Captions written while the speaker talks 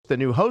the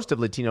new host of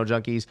Latino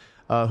Junkeez,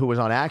 who was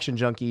on Action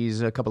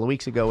Junkeez a couple of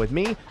weeks ago with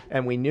me,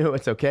 and we knew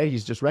it's okay.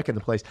 He's just wrecking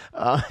the place.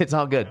 It's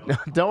all good.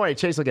 Don't worry,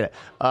 Chase will get it.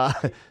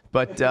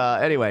 But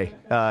anyway,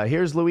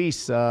 here's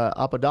Luis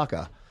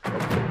Apodaca.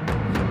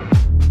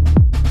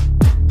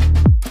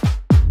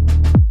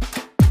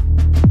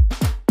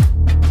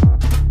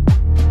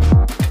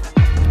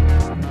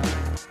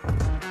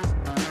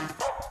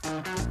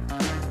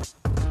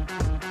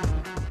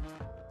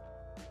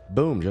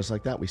 Boom, just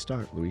like that, we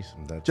start, Luis.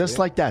 Just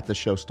like that, the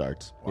show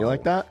starts. Wow. You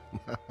like that?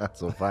 That's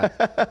so fun.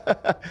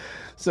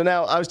 So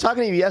now, I was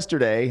talking to you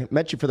yesterday,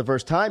 met you for the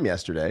first time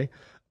yesterday,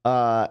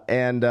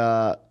 and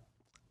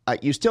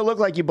you still look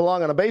like you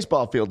belong on a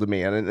baseball field to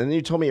me. And then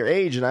you told me your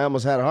age, and I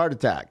almost had a heart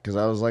attack because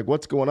I was like,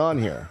 what's going on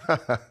here?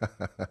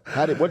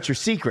 What's your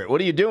secret? What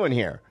are you doing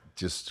here?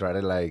 Just try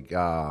to, like,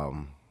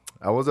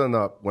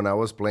 when I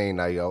was playing,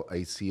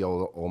 I see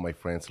all my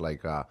friends,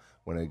 like,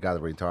 when I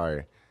got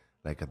retired,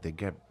 like, they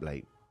get,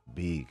 like,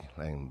 big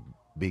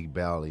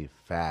belly,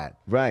 fat.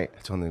 Right.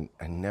 I told them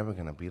I'm never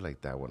gonna be like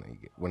that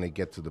when I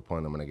get to the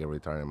point I'm gonna get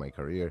retired in my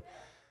career.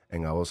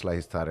 And I was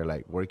like started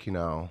like working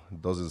out.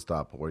 Doesn't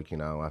stop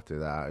working out after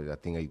that. I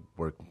think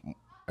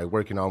I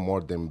working out more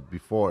than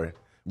before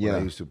when I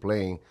used to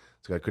playing.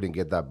 So I couldn't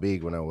get that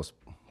big when I was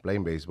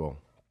playing baseball.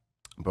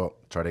 But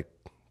try to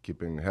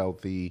keeping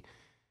healthy,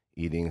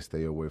 eating,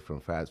 stay away from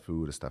fast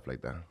food and stuff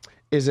like that.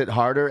 Is it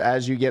harder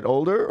as you get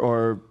older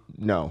or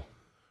no?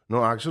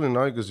 No, actually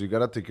no, because you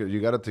gotta take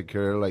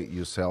care of like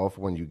yourself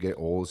when you get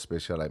old,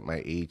 especially like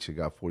my age. I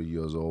got 40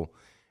 years old,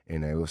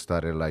 and I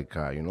started like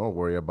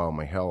worry about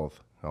my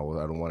health. I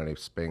don't want to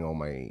spend all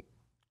my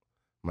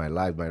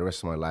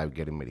rest of my life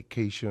getting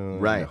medication,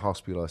 in the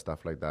hospital and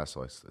stuff like that.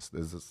 So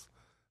there's just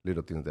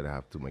little things that I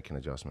have to make an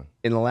adjustment.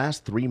 In the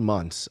last 3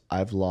 months,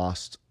 I've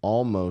lost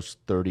almost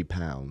 30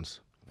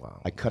 pounds.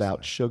 Wow! I cut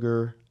out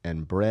sugar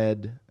and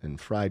bread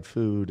and fried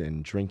food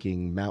and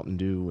drinking Mountain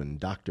Dew and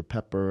Dr.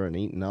 Pepper and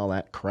eating all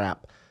that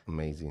crap.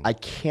 Amazing. I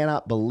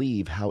cannot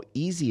believe how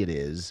easy it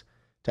is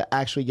to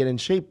actually get in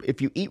shape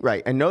if you eat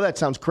right. I know that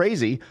sounds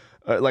crazy.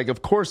 Like,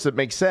 of course, it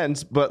makes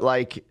sense. But,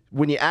 like,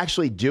 when you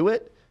actually do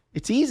it,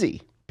 it's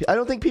easy. I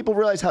don't think people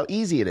realize how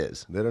easy it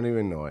is. They don't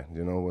even know it.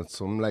 You know, when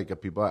some, like,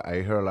 people,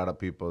 I hear a lot of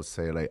people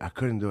say, like, I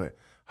couldn't do it.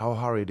 How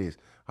hard it is.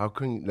 How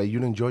can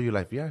you enjoy your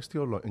life? Yeah, I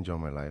still enjoy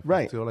my life.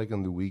 Right. I still, like,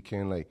 on the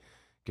weekend, like,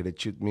 get a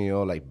cheat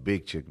meal, like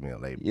big cheat meal,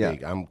 like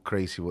big. I'm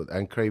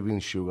craving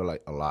sugar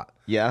like a lot.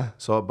 Yeah.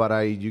 So, but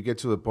you get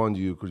to the point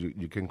you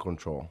can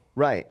control.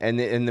 Right, and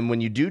then when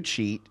you do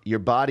cheat, your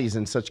body's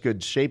in such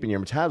good shape and your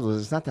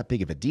metabolism, it's not that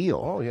big of a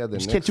deal. Oh yeah, you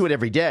just can't do it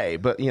every day,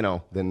 but you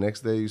know. The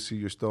next day you see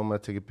your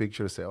stomach, take a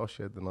picture, say, "Oh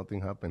shit,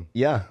 nothing happened."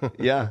 Yeah.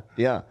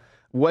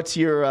 What's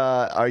your?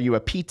 Are you a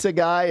pizza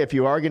guy? If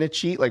you are going to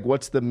cheat, like,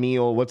 what's the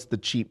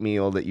cheat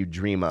meal that you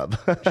dream of?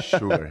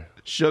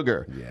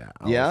 Sugar.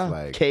 Yeah.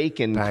 Like cake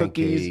and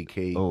cookies.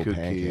 Cookies.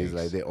 Pancakes.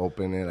 Like they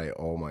open it, like,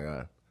 oh my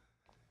god.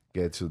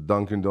 Get to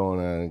Dunkin'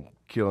 Donuts,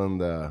 killing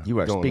the. You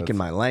are donuts. Speaking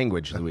my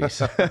language, Luis.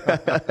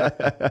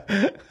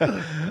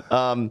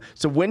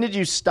 So when did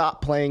you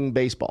stop playing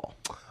baseball?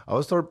 I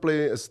was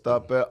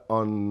stop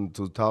on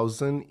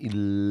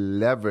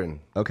 2011.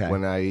 Okay.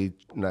 When I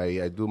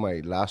do my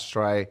last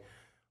try,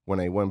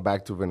 when I went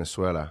back to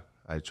Venezuela,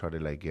 I tried to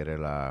like get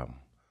a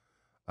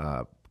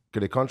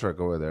contract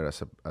over there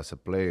as a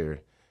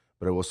player,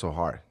 but it was so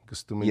hard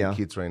because too many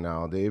kids right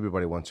now.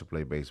 Everybody wants to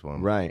play baseball.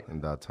 Right. In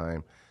that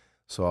time,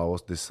 so I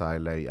was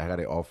decided like I got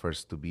the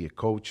offers to be a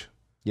coach.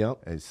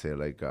 Yep. I said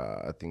like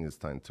I think it's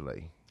time to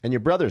like. And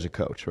your brother's a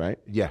coach, right?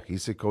 Yeah,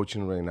 he's a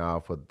coaching right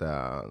now for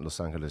the Los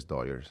Angeles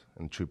Dodgers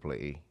in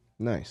AAA.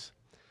 Nice.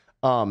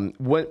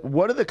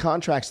 What do the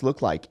contracts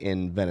look like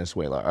in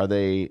Venezuela? Are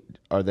they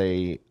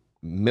 $1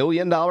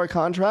 million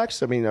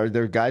contracts? I mean, are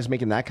there guys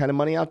making that kind of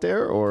money out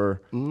there,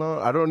 or? No,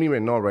 I don't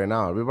even know right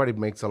now. Everybody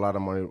makes a lot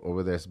of money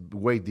over there. It's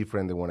way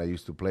different than when I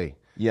used to play.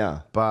 Yeah.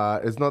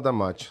 But it's not that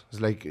much.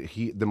 It's like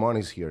the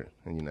money's here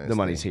in the United States. The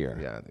money's here.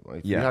 Yeah.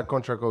 If you have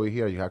contract over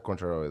here, you have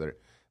contract over there.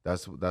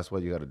 That's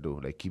what you got to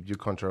do. Like, keep your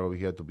contract over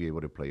here to be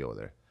able to play over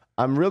there.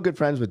 I'm real good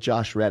friends with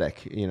Josh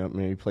Reddick. You know,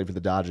 he played for the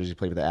Dodgers. He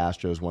played for the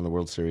Astros. Won the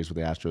World Series with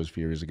the Astros a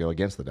few years ago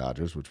against the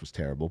Dodgers, which was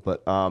terrible.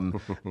 But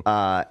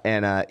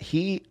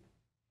he,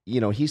 you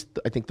know, he's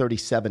I think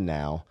 37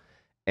 now,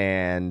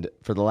 and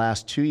for the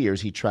last 2 years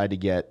he tried to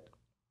get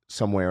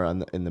somewhere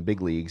in the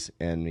big leagues,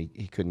 and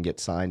he couldn't get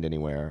signed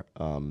anywhere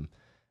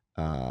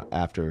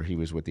after he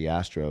was with the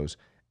Astros.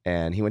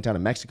 And he went down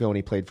to Mexico and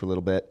he played for a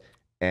little bit.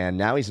 And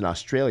now he's in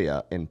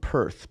Australia, in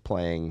Perth,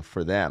 playing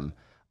for them.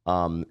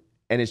 And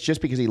it's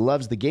just because he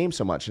loves the game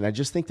so much. And I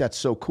just think that's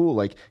so cool.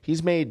 Like,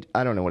 he's made,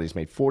 I don't know what he's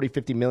made, 40,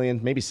 50 million,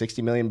 maybe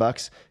 60 million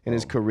bucks in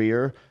his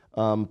career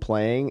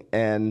playing,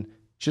 and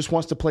just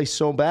wants to play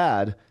so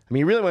bad. I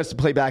mean, he really wants to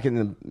play back in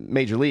the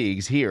major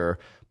leagues here,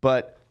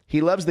 but he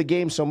loves the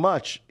game so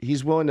much,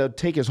 he's willing to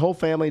take his whole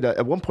family to,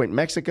 at one point,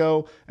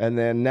 Mexico, and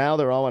then now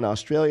they're all in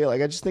Australia.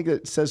 Like, I just think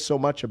it says so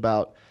much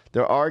about,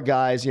 there are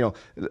guys, you know,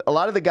 a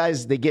lot of the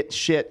guys, they get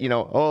shit, you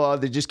know, oh,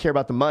 they just care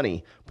about the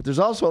money. But there's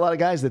also a lot of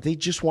guys that they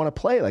just want to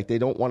play. Like, they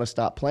don't want to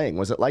stop playing.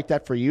 Was it like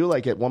that for you?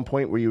 Like, at one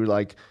point where you were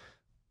like...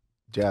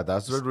 Yeah,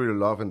 that's what I really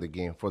love in the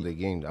game, for the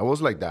game. I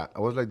was like that. I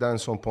was like that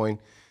at some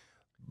point.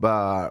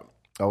 But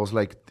I was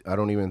like, I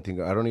don't even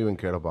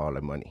care about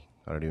like money.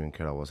 I don't even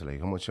care. I was like,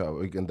 how much,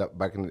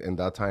 back in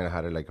that time, I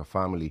had like a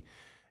family.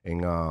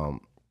 And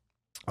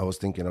I was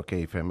thinking,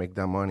 okay, if I make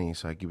that money,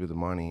 so I give you the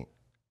money,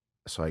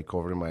 so I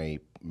cover my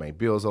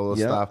bills, all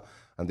the stuff,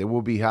 and they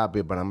will be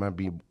happy, but I'm going to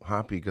be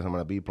happy because I'm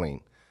going to be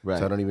playing. Right.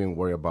 So I don't even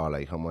worry about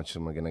like how much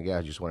am I going to get.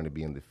 I just wanted to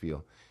be in the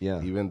field.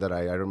 Yeah. Even that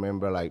I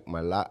remember like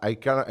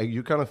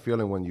you kind of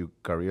feel it when your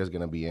career is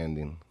going to be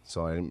ending.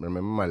 So I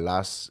remember my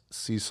last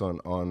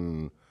season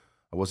I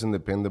was in the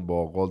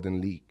Pendable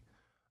Golden League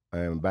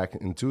back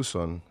in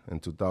Tucson in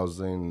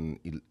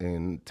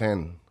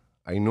 2010.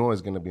 I know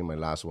it's going to be my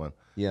last one.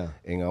 Yeah.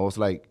 And I was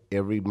like,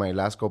 my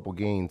last couple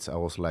games, I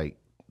was like,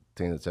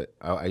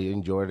 I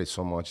enjoyed it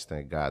so much.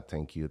 Thank God.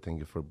 Thank you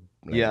for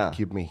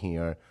keep me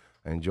here.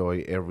 I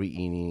enjoy every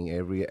inning,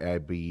 every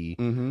AB,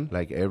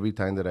 like every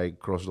time that I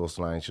cross those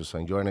lines. Just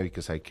enjoying it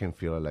because I can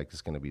feel like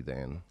it's going to be the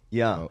end.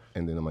 Yeah.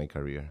 Ending of my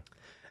career.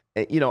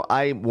 You know,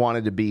 I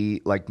wanted to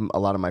be, like a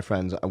lot of my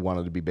friends, I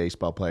wanted to be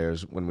baseball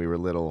players when we were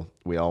little.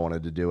 We all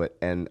wanted to do it.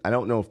 And I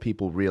don't know if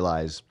people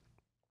realize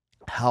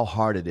how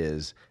hard it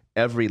is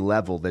every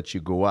level that you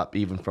go up,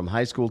 even from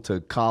high school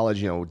to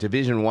college, you know,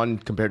 Division I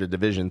compared to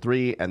Division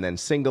III, and then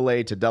single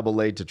A to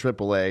double A to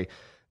triple A,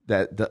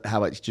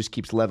 how it just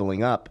keeps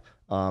leveling up.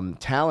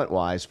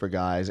 Talent-wise for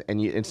guys,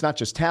 and it's not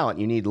just talent,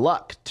 you need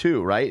luck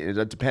too, right?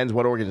 It depends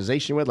what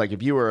organization you're with. Like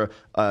if you were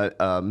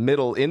a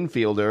middle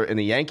infielder in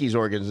the Yankees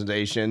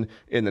organization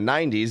in the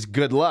 90s,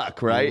 good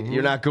luck, right?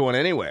 You're not going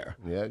anywhere.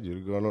 Yeah,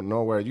 you're going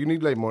nowhere. You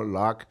need like more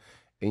luck,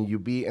 and you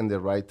be in the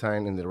right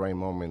time, in the right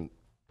moment,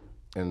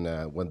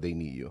 and when they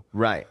need you.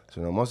 Right.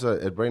 So most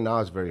of it, right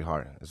now it's very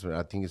hard.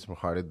 I think it's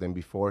harder than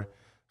before.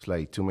 It's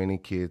like too many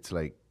kids,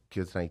 like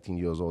kids 19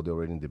 years old, they're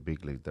already in the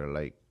big league. They're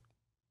like,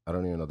 I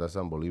don't even know. That's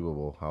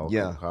unbelievable. How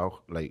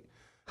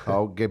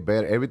get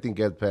better. Everything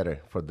gets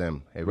better for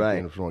them.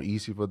 Everything is more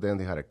easy for them.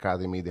 They had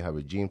academy. They have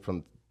a gym.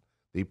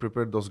 They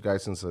prepared those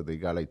guys since they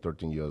got like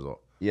 13 years old.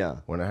 Yeah.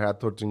 When I had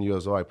 13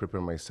 years old, I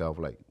prepared myself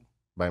like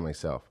by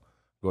myself.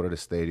 Go to the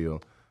stadium,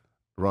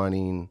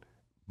 running,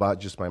 but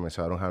just by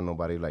myself. I don't have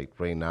nobody like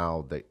right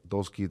now.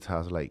 Those kids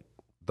have like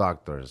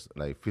doctors,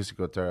 like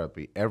physical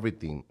therapy,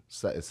 everything,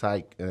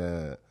 psych,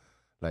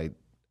 like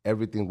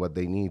everything what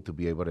they need to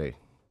be able to.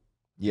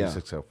 Yeah.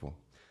 Successful.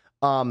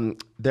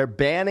 They're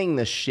banning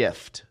the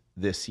shift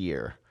this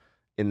year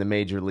in the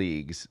major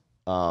leagues.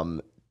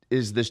 Does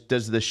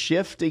the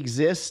shift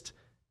exist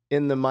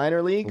in the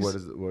minor leagues? What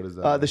is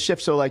that? The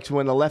shift, so like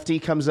when the lefty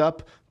comes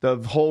up, the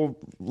whole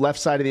left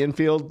side of the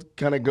infield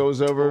kind of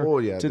goes over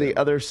to the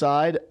other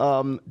side.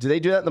 Do they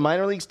do that in the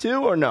minor leagues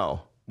too, or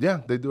no?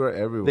 Yeah, they do it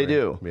everywhere. They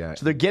do. Yeah.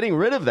 So they're getting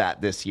rid of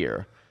that this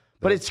year.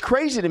 But it's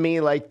crazy to me,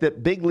 like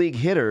that big league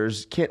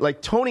hitters can't,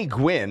 like Tony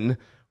Gwynn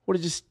would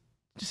have just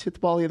hit the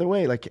ball the other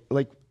way. Like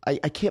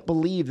I can't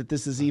believe that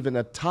this is even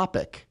a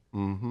topic.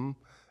 Mm-hmm.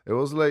 It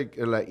was like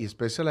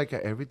especially like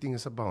everything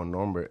is about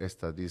number,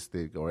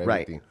 statistic, or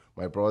everything.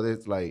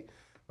 Right.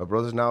 My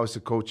brother now is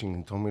a coaching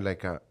and told me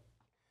like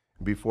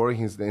before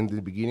in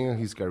the beginning of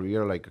his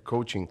career, like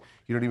coaching,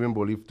 he don't even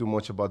believe too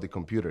much about the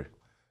computer,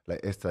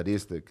 like a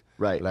statistic.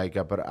 Right. Like,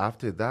 but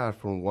after that,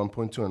 from one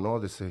point to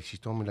another, he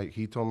told me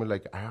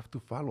like I have to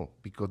follow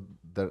because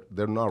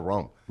they're not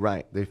wrong.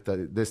 Right.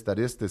 The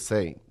statistics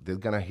say they're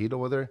gonna hit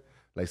over there,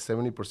 like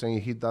 70% you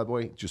hit that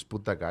way, just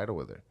put that guy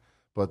over there.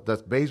 But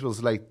that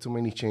baseball's like too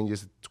many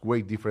changes. It's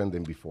way different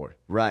than before.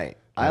 Right.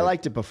 Like, I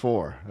liked it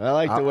before. I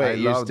liked the way it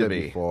used to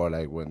be. Before,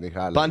 like when they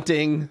had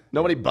bunting,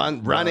 nobody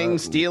running,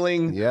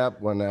 stealing.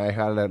 Yep. When I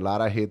had a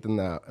lot of hit in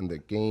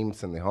the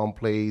games and the home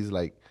plays,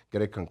 like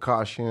get a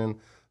concussion,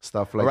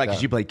 stuff like that. Right,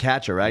 because you played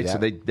catcher, right? Yeah. So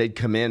they'd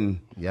come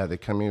in. Yeah, they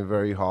come in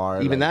very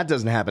hard. Even that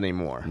doesn't happen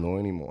anymore. No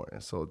anymore.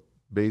 So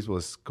baseball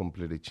was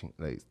completely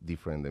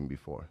different than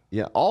before.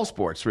 Yeah, all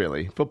sports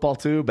really. Football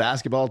too,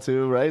 basketball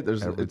too, right?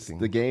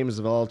 The games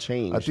have all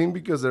changed. I think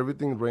because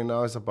everything right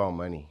now is about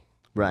money.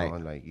 Right. You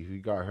know? Like if you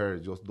got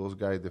hurt, just those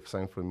guys they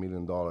signed for $1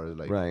 million,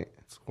 like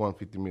it's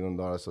 $150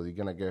 million, so you're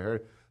gonna get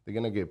hurt. They're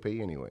gonna get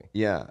paid anyway.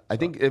 Yeah, I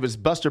think it was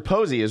Buster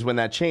Posey is when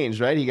that changed,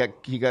 right? He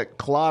got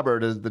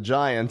clobbered as the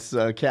Giants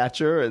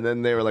catcher, and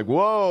then they were like,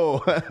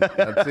 "Whoa,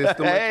 that's too much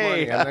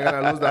money. I'm not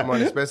gonna lose that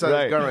money, especially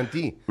as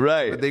guarantee."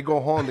 Right. But they go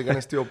home, they're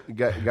gonna still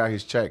get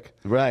his check.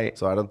 Right.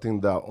 So I don't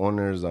think the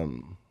owners,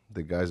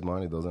 the guy's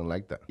money doesn't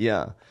like that.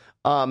 Yeah.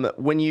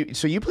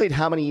 So you played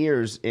how many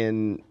years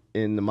in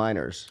the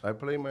minors? I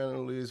played minor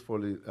leagues for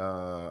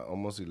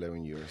almost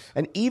 11 years.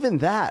 And even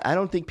that, I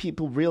don't think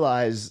people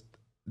realize.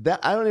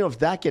 I don't know if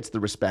that gets the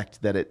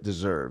respect that it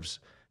deserves.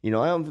 You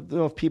know, I don't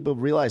know if people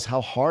realize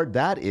how hard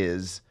that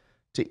is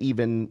to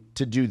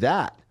do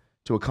that.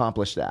 to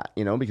accomplish that,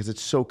 because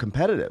it's so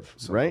competitive,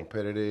 So right?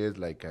 competitive,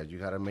 like you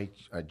gotta make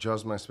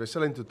adjustments.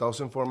 Especially in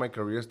 2004, my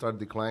career started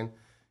decline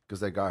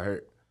because I got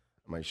hurt,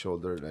 my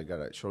shoulder. I got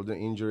a shoulder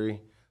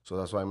injury, so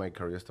that's why my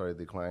career started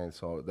declining.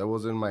 So that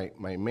wasn't my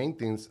main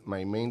things.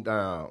 My main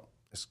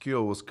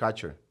skill was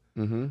catcher.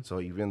 Mm-hmm. So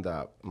even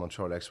the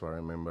Montreal Expo, I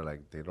remember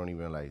like they don't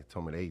even like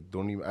told me, hey,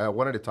 don't even. I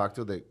wanted to talk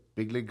to the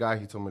big league guy.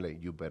 He told me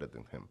like, you better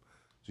than him,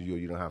 so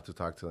you don't have to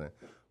talk to them.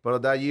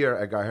 But that year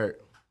I got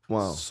hurt.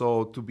 Wow.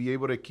 So to be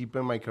able to keep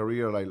in my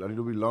career like a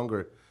little bit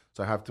longer,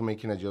 so I have to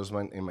make an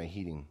adjustment in my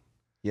hitting.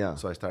 Yeah.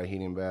 So I started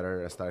hitting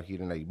better. I started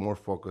hitting like more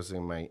focus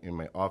in my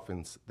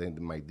offense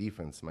than my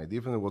defense. My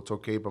defense was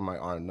okay, but my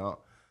arm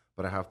not.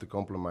 But I have to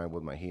complement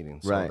with my hitting.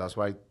 So Right. that's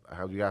why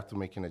you have to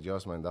make an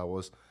adjustment. That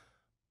was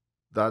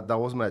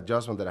my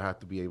adjustment that I had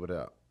to be able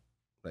to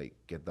like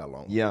get that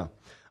long. Yeah.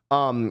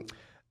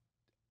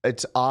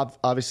 It's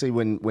obviously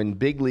when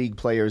big league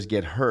players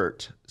get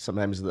hurt,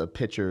 sometimes the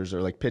pitchers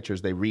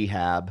they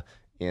rehab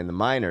in the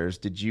minors.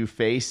 Did you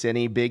face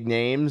any big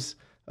names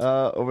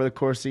over the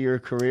course of your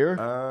career?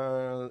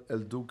 El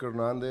Duque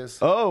Hernandez.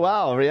 Oh,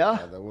 wow.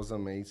 Yeah. That was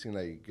amazing.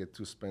 Like get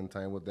to spend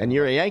time with them. And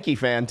you're a Yankee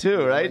fan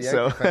too, right?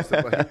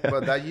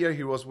 But that year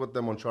he was with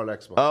the Montreal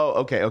Expo. Oh,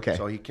 okay.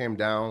 So he came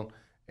down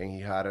and he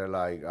had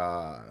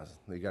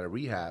they got a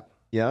rehab.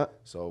 Yeah.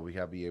 So we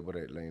have to be able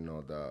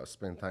to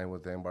spend time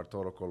with them.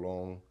 Bartolo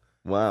Colon.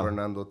 Wow.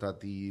 Fernando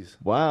Tatis.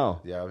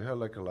 Wow. Yeah, we had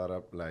like a lot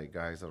of like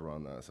guys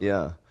around us.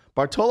 Yeah.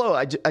 Bartolo,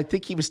 I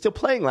think he was still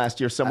playing last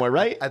year somewhere,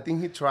 right? I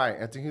think he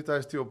tried. I think he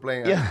tried still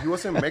playing. Yeah. He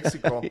was in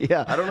Mexico.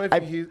 Yeah. I don't know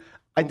if he...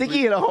 I think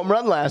he hit a home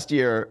run last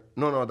year.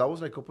 No, that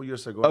was like a couple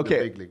years ago. Okay.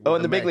 In the big league.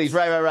 In the big leagues.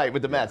 Right.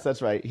 With the Mets.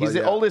 That's right. He's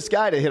the oldest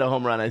guy to hit a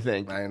home run, I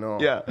think. I know.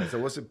 Yeah. So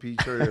it was a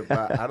pitcher,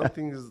 but I don't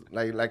think it's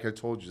like I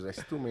told you, there's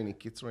too many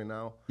kids right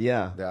now.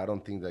 Yeah. That I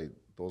don't think that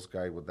those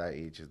guys with that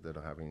age, they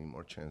don't have any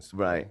more chance to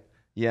Right.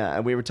 Yeah,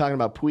 and we were talking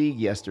about Puig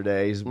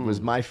yesterday. He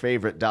was my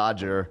favorite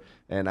Dodger,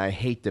 and I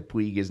hate that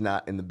Puig is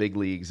not in the big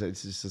leagues.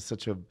 It's just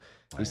such a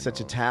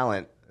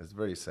talent. It's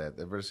very sad.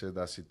 Ever since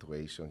that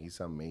situation, he's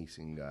an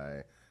amazing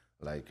guy.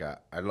 Like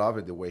I love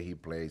it the way he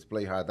plays.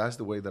 Play hard. That's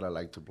the way that I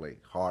like to play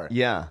hard.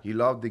 Yeah. He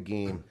loved the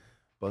game,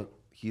 but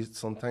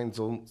sometimes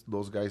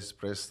those guys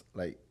express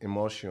like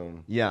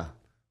emotion. Yeah.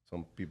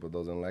 Some people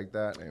doesn't like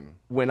that. And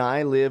when I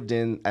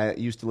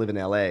used to live in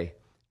L.A.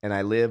 and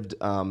I lived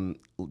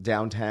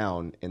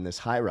downtown in this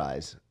high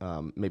rise,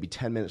 maybe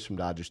 10 minutes from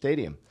Dodger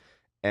Stadium,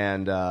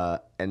 and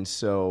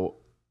so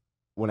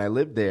when I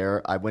lived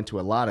there, I went to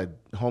a lot of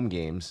home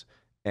games,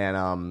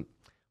 and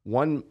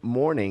one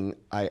morning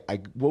I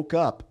woke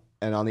up.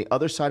 And on the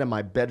other side of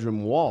my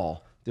bedroom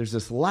wall, there's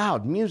this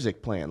loud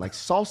music playing, like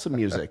salsa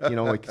music,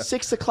 like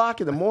 6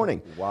 o'clock in the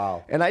morning.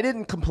 Wow. And I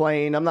didn't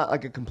complain. I'm not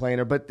like a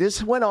complainer, but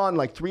this went on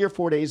like 3 or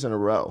 4 days in a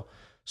row.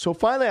 So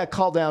finally I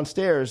called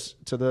downstairs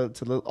to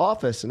the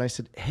office and I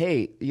said,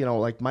 hey,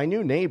 like my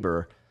new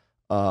neighbor,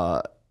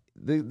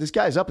 this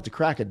guy's up at the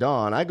crack of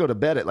dawn. I go to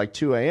bed at like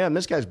 2 a.m.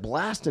 This guy's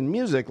blasting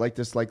music, like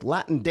this like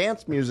Latin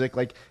dance music,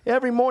 like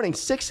every morning,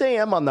 6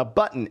 a.m. on the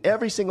button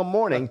every single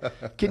morning.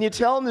 Can you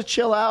tell him to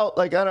chill out?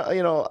 Like I've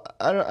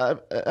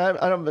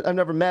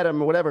never met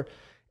him or whatever.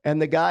 And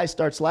the guy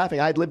starts laughing.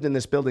 I'd lived in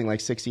this building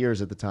like 6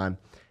 years at the time.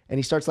 And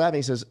he starts laughing.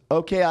 He says,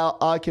 okay,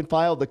 I can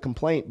file the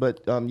complaint,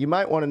 but you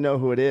might want to know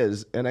who it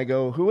is. And I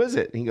go, who is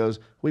it? And he goes,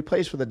 well, he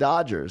plays for the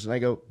Dodgers. And I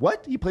go,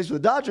 what? He plays for the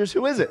Dodgers?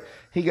 Who is it?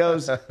 He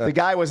goes, the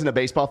guy wasn't a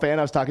baseball fan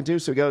I was talking to.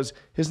 So he goes,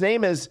 his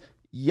name is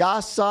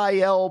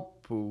Yasiel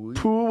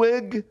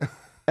Puig.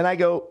 And I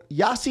go,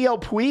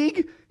 Yasiel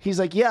Puig? He's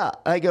like, yeah.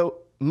 I go,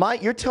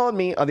 you're telling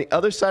me on the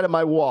other side of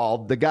my wall,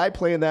 the guy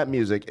playing that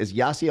music is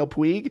Yasiel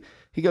Puig?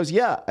 He goes,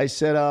 yeah. I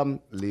said,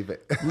 leave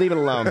it. Leave it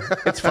alone.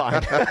 It's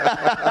fine.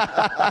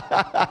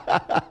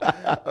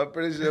 I'm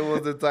pretty sure it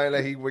was the time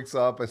that he wakes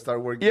up and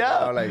start working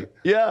out. Like,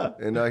 he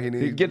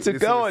gets it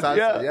going.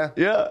 Yeah.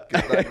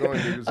 Get that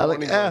going. I'm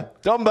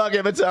like, don't bug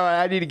him. It's all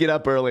right. I need to get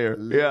up earlier.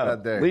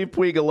 Leave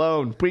Puig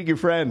alone. Puig your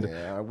friend.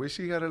 Yeah, I wish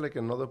he had like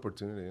another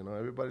opportunity.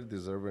 Everybody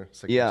deserves a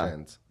second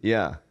chance.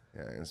 Yeah,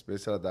 and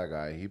especially that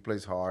guy. He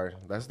plays hard.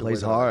 That's the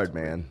plays way hard,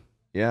 man.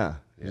 Yeah.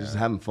 Just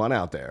having fun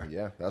out there.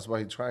 Yeah, that's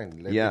why he's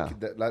trying.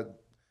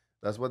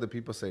 That's what the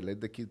people say.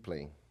 Let the kid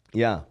play.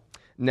 Yeah.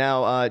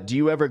 Now, do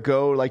you ever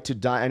go like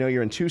to I know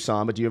you're in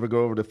Tucson, but do you ever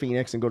go over to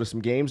Phoenix and go to some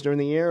games during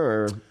the year,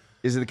 or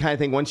is it the kind of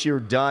thing once you're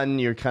done,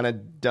 you're kind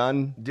of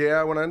done?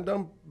 Yeah, when I'm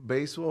done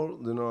baseball,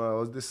 I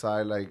always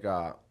decide like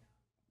I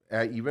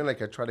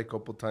tried a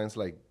couple times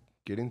like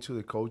get into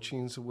the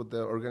coachings with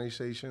the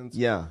organizations.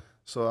 Yeah.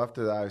 So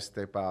after that, I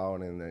step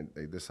out and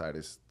I decide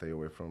to stay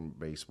away from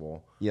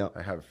baseball. Yeah.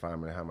 I have a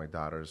family. I have my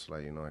daughters.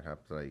 I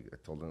have to I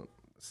told them,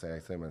 I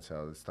say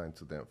myself, it's time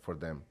for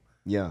them.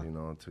 Yeah.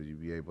 To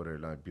be able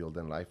to build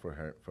a life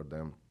for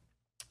them.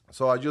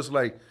 So I just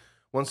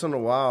once in a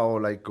while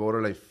go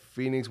to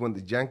Phoenix when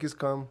the Yankees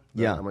come.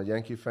 Yeah. I'm a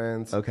Yankee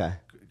fan. Okay.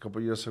 A couple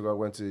of years ago, I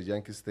went to the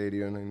Yankee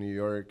Stadium in New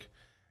York,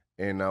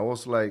 and I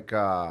was like,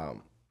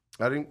 I'm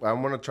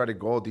gonna try to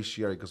go this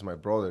year because my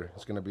brother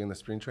is gonna be in the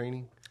spring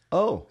training.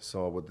 Oh.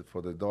 So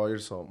for the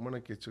Dodgers, so I'm gonna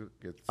get.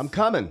 I'm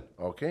coming.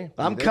 Okay.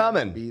 I'm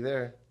coming. Be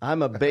there.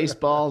 I'm a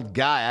baseball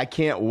guy. I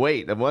can't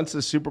wait. And once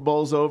the Super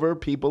Bowl's over,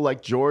 people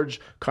like George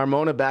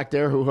Carmona back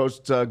there, who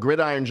hosts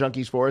Gridiron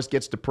Junkies for us,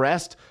 gets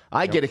depressed.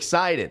 I get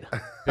excited.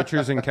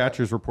 Pitchers and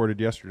catchers reported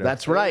yesterday.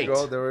 That's right.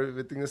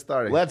 Everything is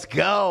starting. Let's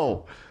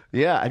go.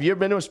 Yeah. Have you ever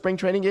been to a spring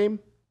training game?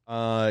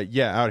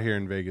 Yeah, out here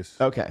in Vegas.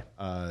 Okay.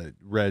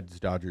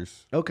 Reds,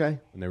 Dodgers. Okay.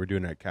 When they were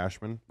doing it at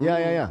Cashman. Yeah.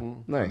 I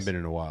Nice. haven't been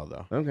in a while,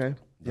 though. Okay.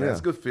 Yeah,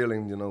 it's a good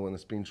feeling, when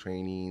it's spring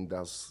training.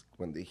 That's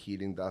when they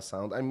hitting that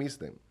sound. I miss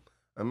them.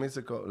 I miss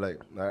it. I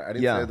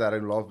didn't say that I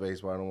love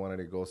baseball. I don't want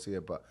to go see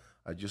it, but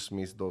I just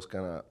miss those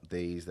kind of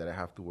days that I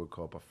have to wake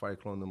up at 5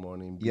 o'clock in the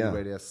morning, be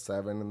ready at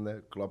 7 in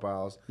the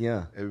clubhouse.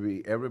 Yeah.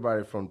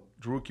 Everybody from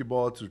rookie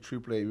ball to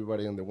AAA,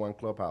 everybody in the one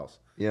clubhouse.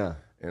 Yeah.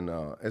 And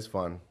it's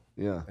fun.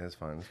 Yeah. It's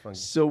fun. It's fun.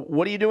 So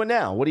what are you doing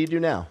now? What do you do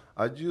now?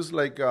 I just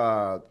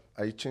I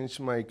changed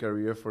my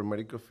career for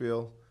medical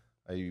field.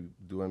 I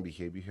do a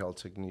behavioral health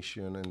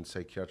technician and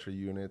psychiatry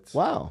units.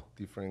 Wow.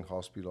 Different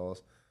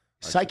hospitals.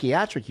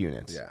 Psychiatric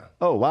units. Yeah.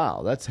 Oh,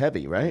 wow. That's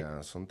heavy, right?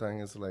 Yeah.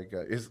 Sometimes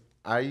it's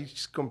I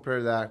just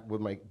compare that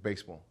with my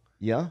baseball.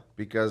 Yeah.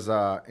 Because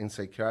in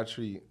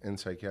psychiatry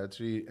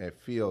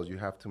field, you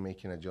have to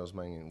make an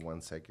adjustment in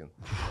 1 second.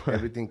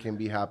 Everything can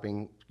be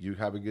happening. You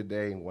have a good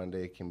day, and one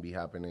day it can be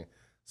happening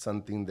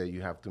something that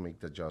you have to make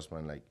the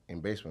adjustment. Like in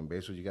baseball,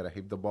 you gotta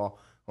hit the ball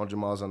 100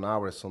 miles an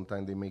hour.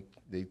 Sometimes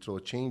they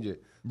change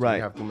it. So right.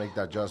 You have to make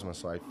that adjustment.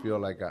 So I feel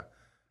like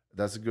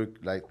that's a good,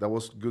 that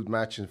was good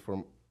matching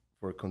for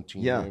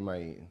continuing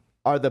my.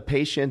 Are the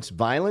patients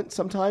violent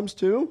sometimes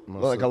too?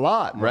 A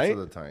lot, right?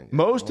 Most of the time. Yeah.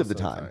 Most of the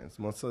time.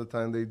 Most of the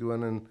time they do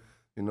it in,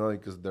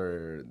 because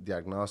they're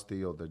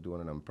diagnostic or they're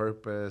doing it on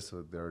purpose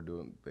or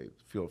they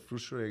feel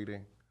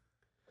frustrated.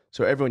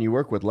 So everyone you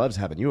work with loves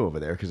having you over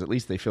there because at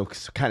least they feel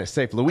kind of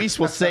safe. Luis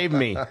will save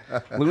me.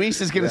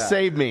 Luis is going to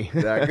save me.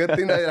 Yeah, good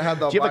thing that I had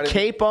the Do you have a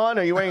cape on?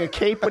 Are you wearing a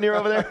cape when you're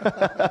over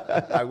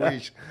there? I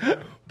wish.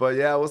 But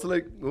yeah,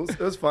 it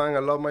was fun. I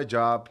love my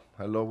job.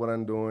 I love what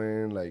I'm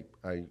doing.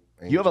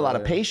 You have a lot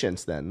of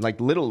patients then,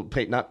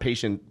 not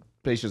patients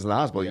in the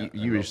hospital. Yeah,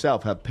 you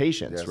yourself have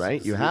patients,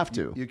 right? You have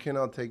to. You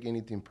cannot take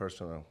anything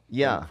personal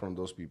from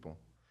those people.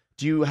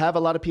 Do you have a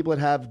lot of people that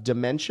have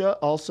dementia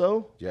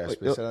also? Yeah,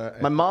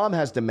 my mom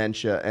has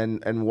dementia,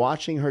 and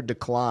watching her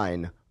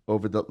decline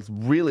over the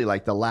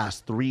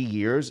last 3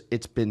 years,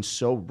 it's been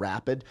so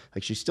rapid.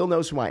 Like she still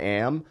knows who I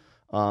am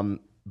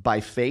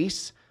by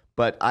face,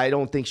 but I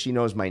don't think she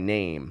knows my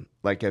name.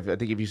 Like I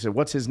think if you said,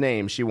 "What's his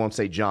name?" she won't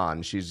say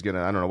John. She's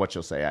gonna, I don't know what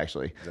she'll say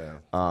actually. Yeah.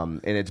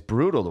 And it's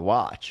brutal to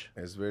watch.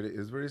 It's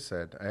very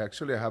sad. I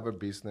actually have a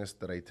business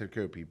that I take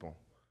care of people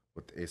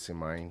with this in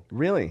mind.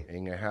 Really?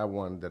 And I have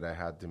one that I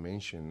had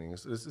dementia. And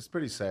it's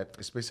pretty sad,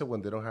 especially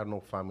when they don't have no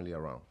family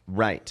around.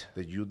 Right.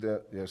 For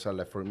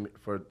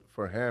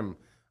him,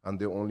 I'm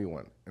the only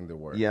one in the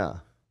world. Yeah.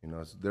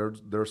 There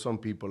are some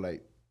people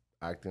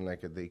acting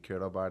like they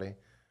care about it,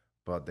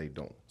 but they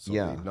don't. So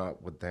yeah. They're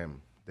not with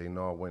them. They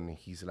know when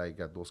he's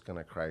at those kind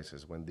of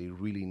crises, when they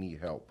really need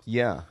help.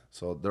 Yeah.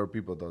 So there are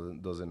people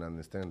that doesn't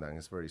understand that, and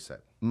it's very sad.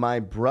 My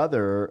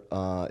brother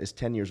is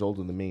 10 years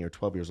older than me or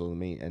 12 years older than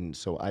me, and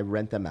so I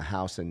rent them a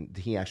house, and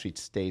he actually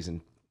stays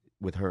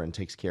with her and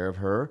takes care of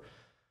her.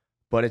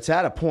 But it's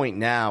at a point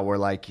now where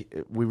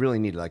we really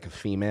need a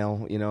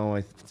female,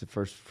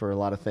 for a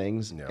lot of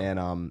things, yeah.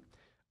 And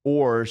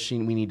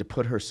we need to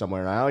put her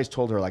somewhere. And I always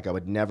told her I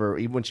would never,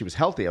 even when she was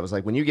healthy, I was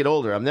like, when you get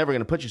older, I'm never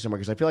going to put you somewhere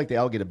because I feel like they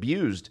all get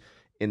abused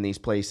in these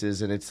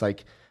places, and it's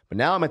but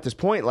now I'm at this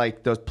point,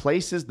 those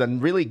places, the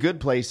really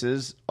good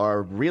places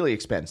are really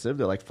expensive.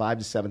 They're $5,000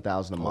 to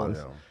 $7,000 a month.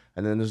 Yeah.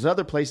 And then there's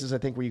other places I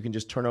think where you can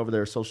just turn over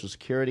their Social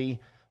Security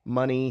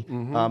money.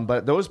 Mm-hmm.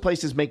 But those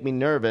places make me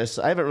nervous.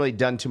 I haven't really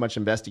done too much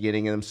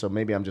investigating in them, so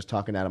maybe I'm just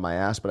talking out of my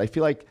ass, but I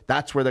feel like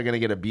that's where they're going to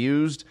get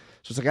abused.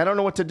 So it's I don't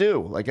know what to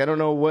do. I don't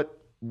know what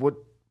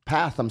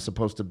path I'm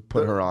supposed to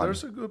put her on.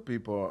 There's a good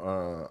people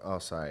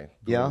outside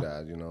doing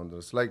that.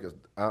 There's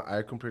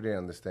I completely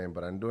understand,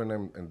 but I'm doing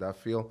them in that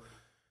field.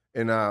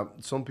 And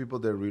some people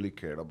that really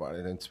care about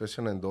it, and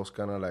especially in those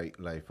kind of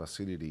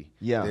facility.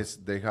 Yeah,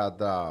 they had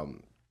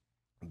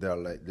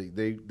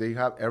they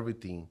have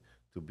everything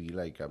to be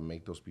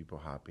make those people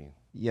happy.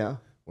 Yeah,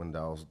 when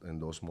in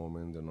those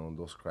moments,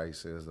 those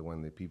crises,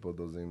 when the people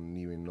doesn't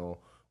even know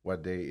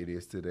what day it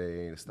is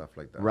today and stuff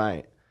like that.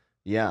 Right.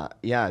 Yeah.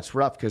 It's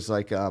rough because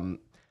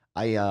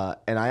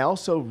I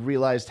also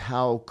realized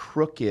how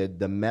crooked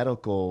the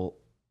medical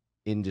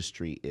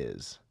industry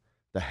is,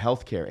 the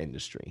healthcare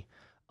industry.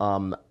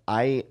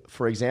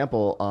 For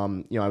example,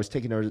 I was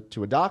taking her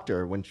to a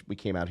doctor when we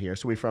came out here.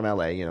 So we're from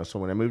LA, so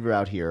when I moved her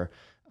out here,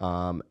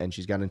 and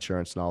she's got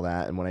insurance and all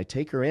that. And when I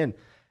take her in,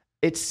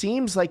 it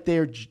seems like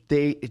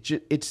maybe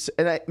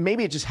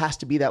it just has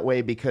to be that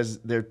way because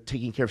they're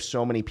taking care of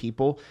so many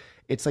people.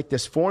 It's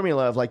this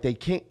formula of they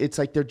can't, it's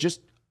they're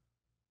just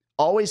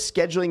always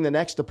scheduling the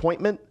next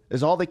appointment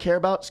is all they care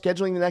about,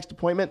 scheduling the next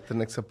appointment. The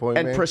next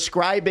appointment. And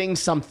prescribing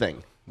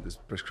something.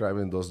 Just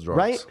prescribing those drugs.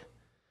 Right?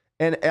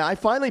 And I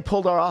finally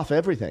pulled her off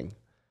everything.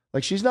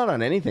 Like she's not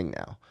on anything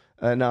now.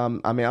 And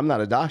I mean, I'm not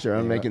a doctor.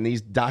 I'm making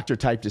these doctor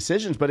type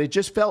decisions, but it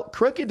just felt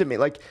crooked to me.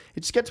 Like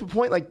it just gets to a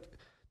point like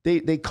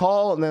they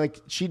call and they're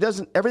like,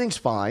 everything's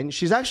fine.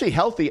 She's actually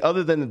healthy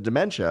other than the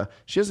dementia.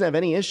 She doesn't have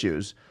any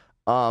issues.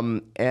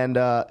 And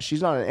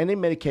she's not on any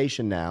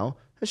medication now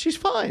and she's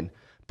fine.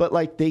 But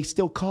like they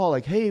still call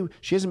like, hey,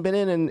 she hasn't been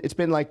in and it's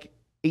been like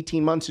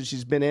 18 months since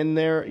she's been in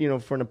there,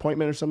 for an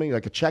appointment or something,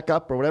 like a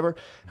checkup or whatever.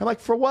 I'm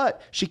like, for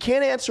what? She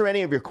can't answer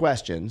any of your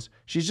questions.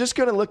 She's just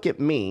going to look at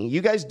me.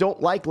 You guys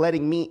don't like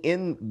letting me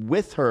in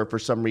with her for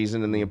some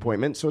reason in the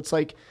appointment. So it's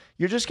like,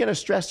 you're just going to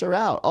stress her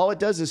out. All it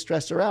does is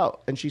stress her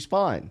out and she's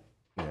fine.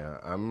 Yeah,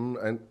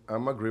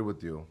 I'm agree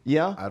with you.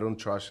 Yeah. I don't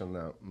trust in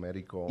the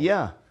medical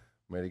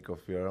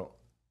field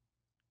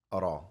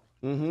at all.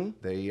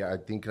 Mm-hmm. I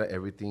think that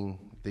everything,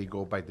 they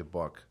go by the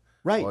book.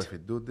 Right. Or if you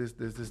do this,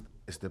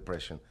 it's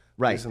depression.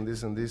 Right.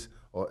 This and this,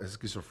 or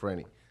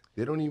schizophrenia.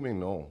 They don't even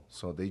know.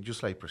 So they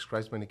just like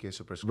prescribe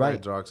medication,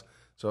 prescribe drugs.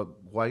 So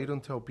why you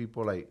don't tell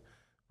people like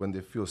when they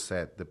feel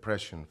sad,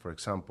 depression, for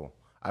example.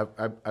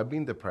 I've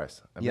been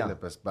depressed. I've been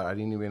depressed, but I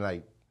didn't even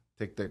like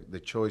take the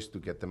choice to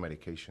get the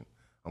medication.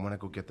 I'm gonna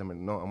go get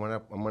them. No,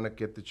 I'm gonna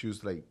get to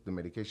choose like the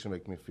medication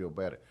make me feel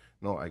better.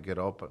 No, I get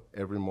up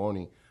every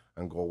morning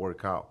and go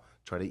work out.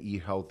 Try to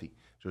eat healthy.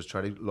 Just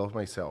try to love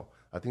myself.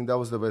 I think that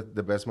was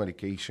the best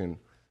medication.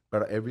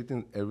 But every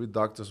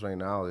doctors right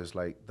now is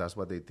like, that's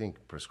what they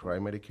think,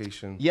 prescribe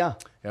medication. Yeah.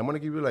 And I'm going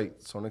to give you like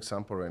some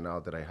example right now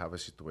that I have a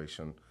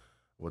situation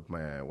with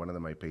one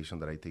of my patients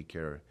that I take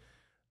care of.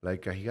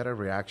 Like he got a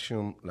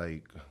reaction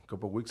like a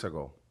couple of weeks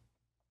ago.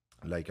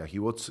 Like he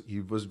was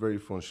very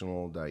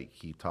functional, like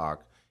he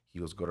talked, he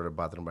was go to the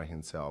bathroom by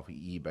himself, he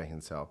eat by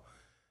himself.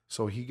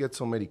 So he gets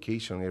some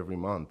medication every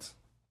month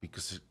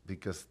because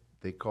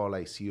they call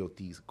like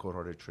COTs, cold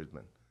hearted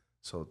treatment.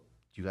 So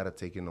you got to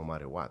take it no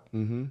matter what.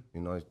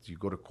 Mm-hmm. If you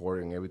go to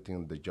court and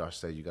everything, the judge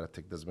said you got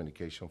to take this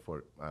medication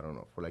for, I don't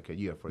know, for like a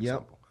year, for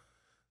example.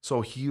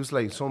 So he was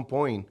like, some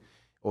point,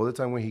 all the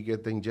time when he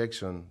get the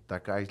injection,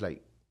 that guy's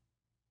like,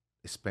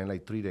 spend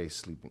like 3 days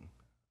sleeping.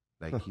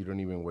 Like he don't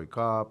even wake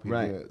up.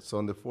 Right. So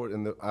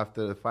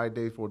after the 5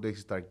 days, 4 days,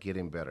 he start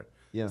getting better.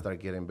 Yeah. Start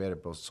getting better.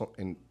 But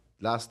and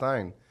last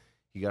time,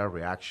 he got a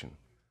reaction.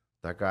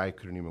 That guy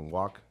couldn't even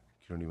walk,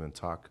 couldn't even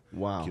talk.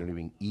 Wow. Couldn't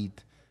even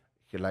eat.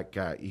 He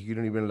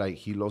couldn't even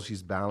he lost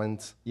his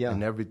balance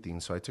and everything.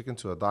 So I took him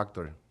to a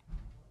doctor.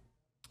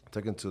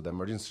 Took him to the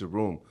emergency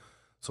room.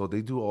 So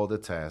they do all the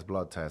tests,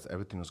 blood tests,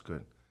 everything was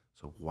good.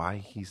 So why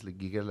he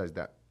get like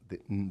that?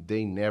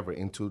 They never,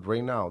 until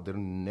right now, they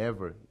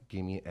never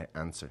give me an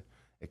answer.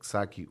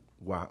 Exactly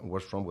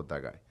what's wrong with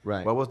that guy.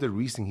 Right. What was the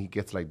reason he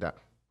gets like that?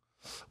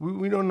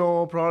 We don't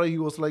know. Probably he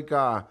was like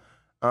a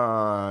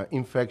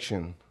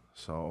infection.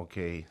 So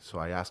okay. So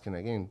I asked him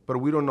again, but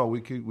we don't know.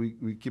 We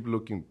keep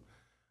looking.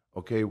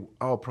 Okay,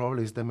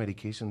 probably it's the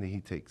medication that he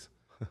takes.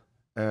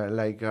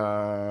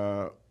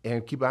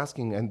 And keep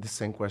asking and the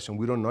same question.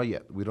 We don't know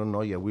yet. We're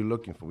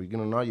looking for. We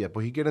don't know yet.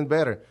 But he's getting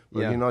better.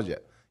 But he not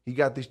yet. He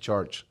got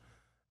discharged.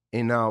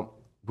 And now,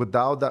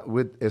 without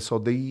that, so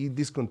they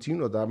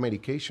discontinued that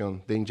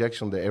medication, the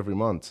injection there every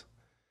month.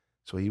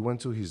 So he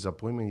went to his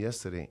appointment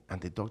yesterday, and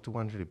the doctor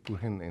wanted to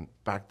put him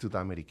back to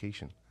that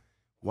medication.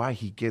 Why?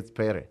 He gets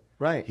better.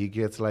 Right. He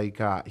gets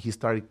he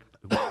started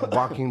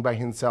walking by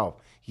himself.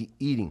 He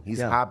eating. He's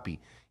happy.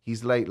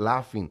 He's like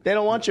laughing. They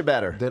don't want you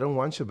better. They don't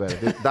want you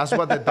better. That's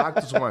what the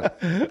doctors want.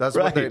 That's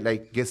what they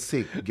like. Get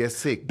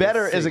sick.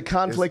 Better is a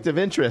conflict of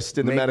interest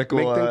in the medical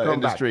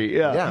industry.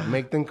 Back. Yeah,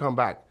 make them come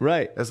back.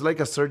 Right. It's like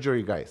a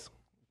surgery, guys.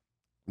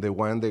 They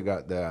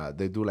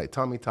do like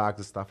tummy tucks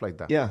and stuff like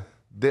that. Yeah.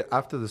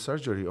 After the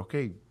surgery,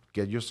 okay,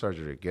 get your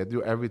surgery, get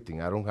your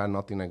everything. I don't have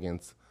nothing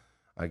against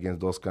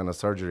those kind of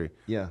surgery.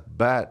 Yeah.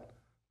 But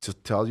to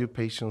tell your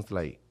patients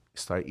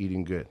start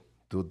eating good.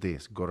 Do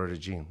this, go to the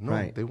gym.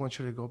 No, they want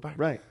you to go back.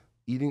 Right.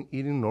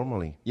 Eating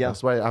normally. Yeah.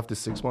 That's why after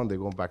 6 months, they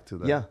go back to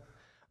that. Yeah.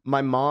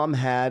 My mom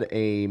had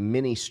a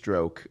mini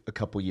stroke a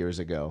couple years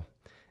ago.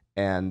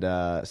 And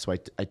so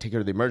I take her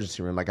to the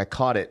emergency room. Like I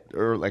caught it,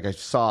 or like I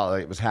saw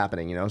it was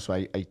happening, So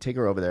I take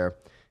her over there,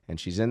 and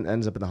she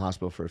ends up in the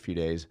hospital for a few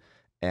days.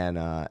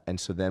 And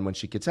so then when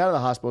she gets out of the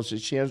hospital,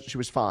 she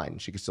was fine.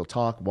 She could still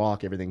talk,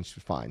 walk, everything. She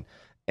was fine.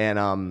 And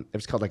it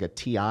was called like a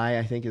TI,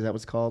 I think. Is that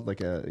what's called?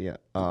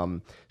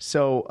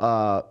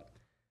 So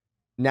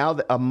now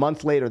a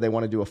month later, they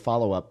want to do a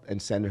follow-up and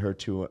send her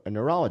to a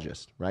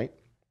neurologist, right?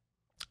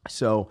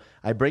 So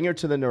I bring her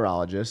to the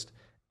neurologist,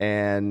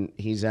 and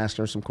he's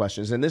asking her some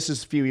questions. And this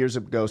is a few years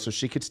ago, so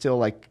she could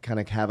still kind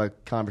of have a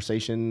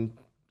conversation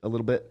a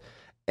little bit.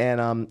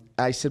 And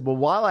I said, well,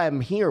 while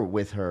I'm here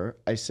with her,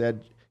 I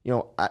said,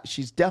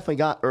 she's definitely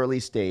got early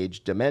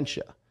stage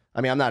dementia.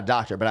 I mean, I'm not a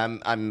doctor,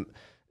 but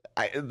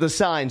the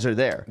signs are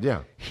there.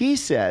 Yeah. He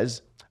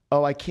says,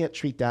 oh, I can't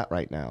treat that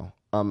right now.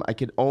 I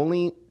could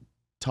only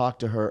talk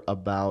to her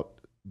about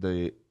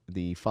the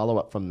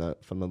follow-up from the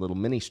little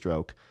mini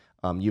stroke.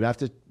 You have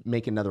to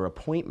make another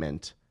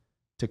appointment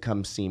to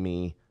come see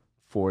me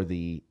for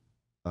the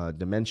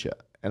dementia.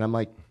 And I'm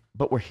like,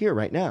 but we're here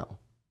right now.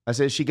 I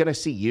said, is she going to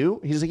see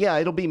you? He's like, yeah,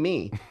 it'll be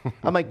me.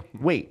 I'm like,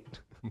 wait,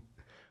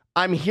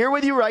 I'm here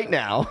with you right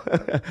now.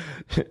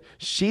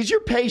 She's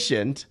your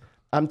patient.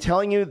 I'm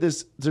telling you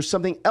this. There's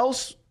something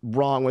else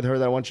wrong with her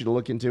that I want you to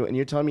look into. And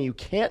you're telling me you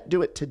can't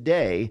do it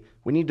today.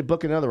 We need to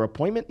book another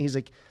appointment. He's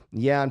like,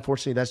 yeah,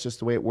 unfortunately, that's just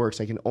the way it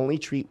works. I can only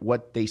treat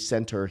what they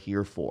sent her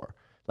here for,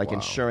 like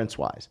insurance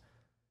wise.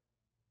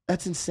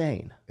 That's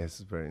insane. It's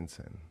very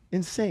insane.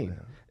 Insane.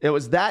 Yeah. It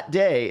was that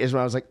day is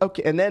when I was like,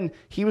 okay. And then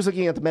he was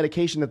looking at the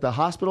medication at the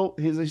hospital.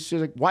 She's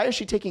like, why is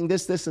she taking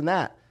this, this, and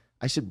that?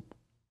 I said,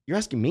 you're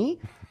asking me?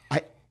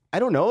 I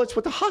don't know. It's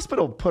what the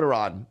hospital put her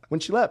on when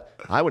she left.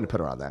 I wouldn't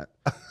put her on that.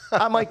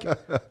 I'm like,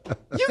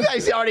 you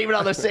guys aren't even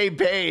on the same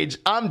page.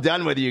 I'm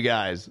done with you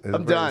guys.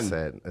 I'm done.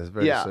 Sad. It's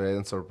very sad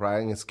and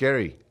surprising and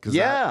scary.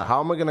 Yeah. How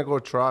am I going to go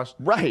trust?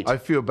 Right. I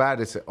feel bad.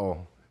 They say,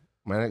 oh,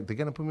 man, they're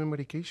going to put me on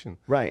medication.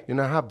 Right. You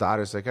know, I have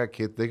daughters. I got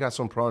kids. They got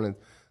some problems.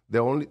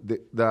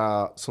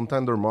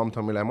 Sometimes their mom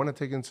told me, like, I'm going to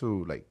take him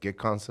to, like, get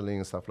counseling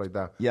and stuff like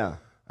that. Yeah.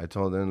 I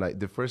told them, like,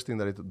 the first thing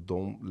that I told,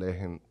 don't let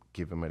him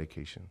give him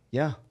medication.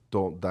 Yeah.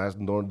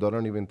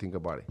 Don't even think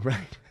about it.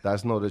 Right.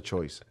 That's not a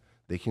choice.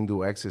 They can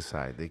do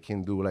exercise. They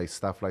can do like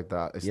stuff like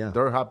that.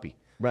 They're happy.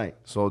 Right.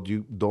 So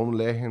you don't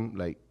let him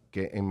like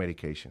get in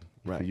medication.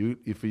 Right.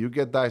 If you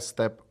get that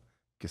step,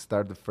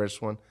 start the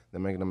first one,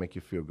 then they're gonna make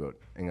you feel good.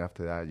 And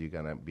after that, you're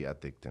gonna be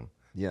addicted.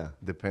 Yeah.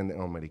 Depending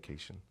on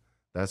medication.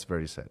 That's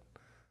very sad.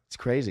 It's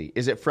crazy.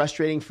 Is it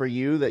frustrating for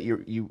you that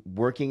you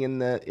working in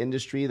the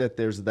industry that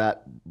there's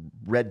that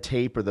red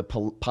tape or the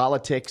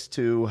politics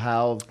to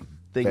how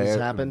things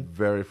happen?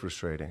 Very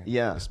frustrating.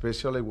 Yeah.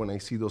 Especially when I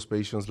see those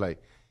patients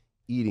like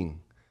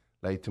eating,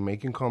 like to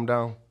make him calm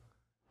down,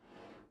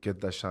 get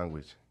that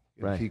sandwich.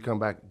 Right. If he come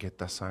back, get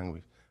that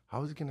sandwich.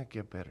 How is it gonna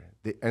get better?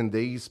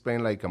 They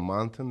spend like a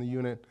month in the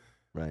unit,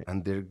 right?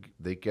 And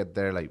they get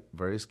there like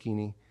very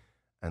skinny,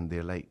 and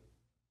they're like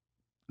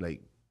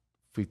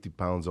 50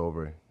 pounds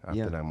over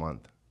after that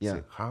month. Yeah.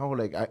 So how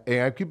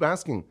I keep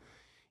asking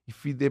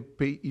if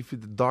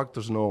the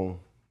doctors know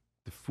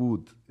the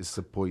food is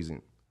a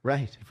poison.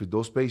 Right. If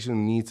those patients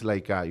needs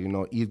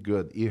eat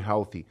good, eat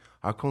healthy,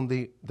 how come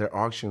their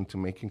option to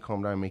make him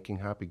calm down, make him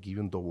happy, give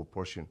him double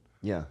portion?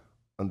 Yeah.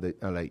 And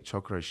like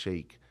chocolate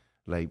shake,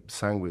 like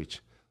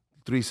sandwich,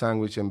 3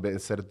 sandwich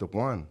instead of the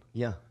 1.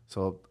 Yeah.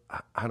 So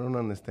I don't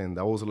understand.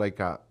 That was like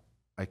I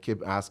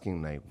kept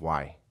asking like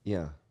why.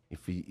 Yeah.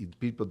 If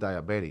people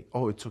diabetic,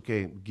 oh, it's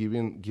okay. Give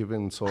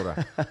him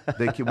soda.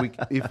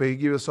 If they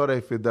give you soda,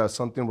 if there's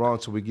something wrong,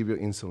 so we give you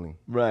insulin.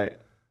 Right.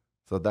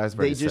 So that's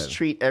very They just sad.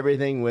 Treat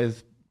everything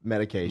with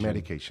medication.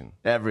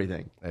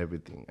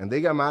 Everything. And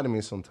they got mad at me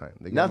sometimes.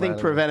 Nothing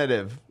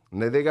preventative.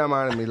 They got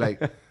mad at me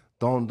like,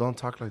 don't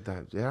talk like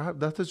that. Yeah,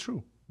 that's the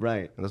truth.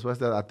 Right. And that's why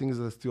I think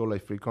it's still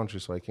like free country,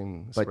 so I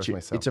can express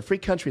myself. It's a free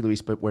country,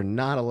 Luis, but we're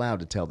not allowed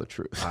to tell the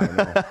truth. I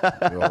know.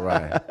 You're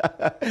right.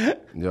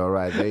 You're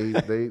right.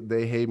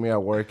 They hate me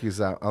at work.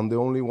 I'm the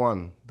only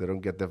one that don't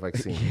get the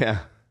vaccine. Yeah.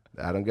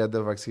 I don't get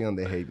the vaccine and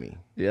they hate me.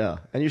 Yeah.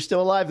 And you're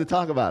still alive to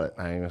talk about it.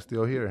 I am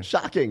still here.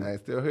 Shocking. I'm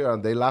still here.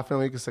 And they laugh at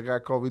me because I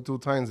got COVID 2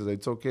 times.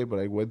 It's okay, but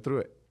I went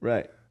through it.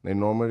 Right. They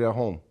normally at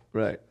home.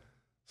 Right.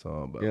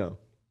 So, but yeah.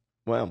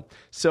 Wow.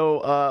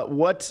 So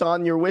what's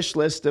on your wish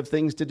list of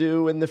things to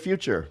do in the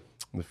future?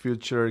 In the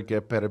future,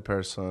 get better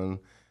person,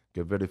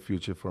 get better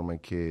future for my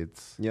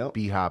kids. Yep.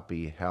 Be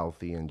happy,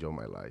 healthy, enjoy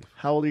my life.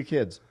 How old are your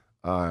kids?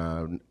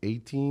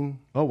 18.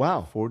 Oh,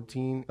 wow.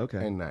 14.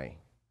 Okay. And 9.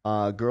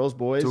 Girls,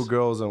 boys? 2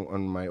 girls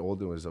and my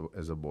older is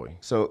a boy.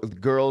 So the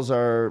girls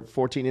are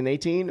 14 and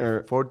 18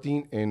 or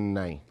 14 and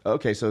 9.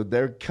 Okay, so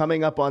they're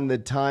coming up on the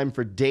time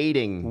for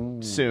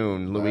dating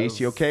soon. Luis,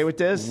 you okay with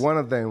this? One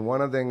of them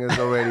is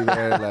already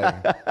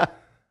there.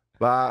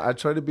 But I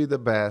try to be the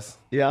best.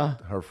 Yeah.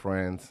 Her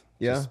friends.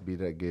 Yeah. Just be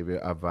there, give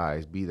her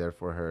advice, be there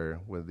for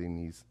her when they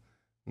need,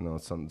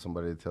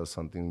 somebody to tell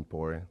something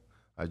important.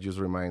 I just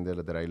remind her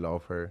that I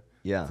love her.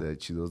 Yeah.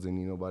 That she doesn't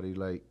need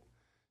nobody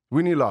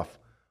we need love.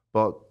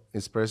 But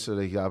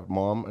especially you have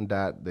mom and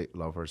dad, they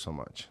love her so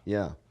much.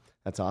 Yeah,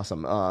 that's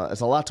awesome.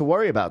 It's a lot to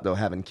worry about, though,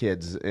 having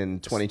kids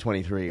in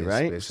 2023,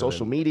 right?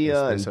 Social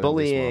media and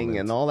bullying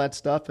and all that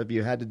stuff. Have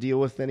you had to deal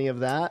with any of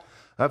that?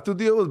 I have to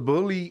deal with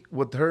bully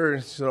with her.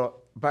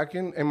 So back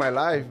in my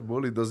life,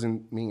 bully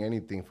doesn't mean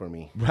anything for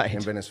me. Right.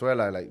 In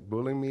Venezuela,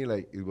 bullying me,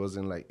 it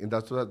wasn't and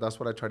that's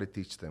what I try to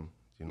teach them.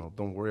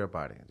 Don't worry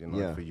about it.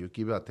 Yeah. If you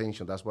give it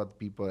attention, that's what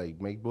people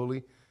make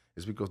bully.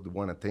 It's because they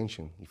want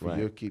attention. If right.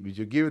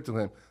 you give it to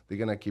them, they're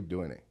gonna keep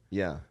doing it.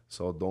 Yeah.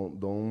 So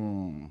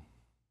don't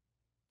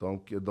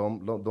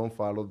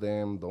follow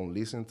them. Don't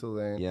listen to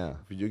them. Yeah.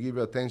 If you give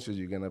it attention,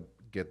 you're gonna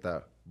get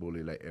that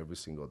bully every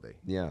single day.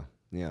 Yeah.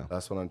 Yeah.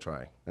 That's what I'm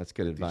trying. That's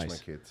good advice. Teach my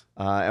kids.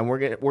 And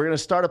we're gonna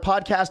start a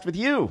podcast with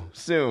you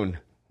soon.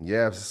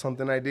 Yeah, if it's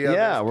something idea.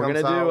 Yeah, we're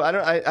gonna do. I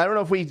don't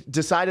know if we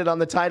decided on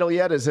the title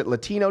yet. Is it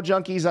Latino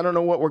Junkeez? I don't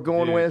know what we're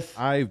going with.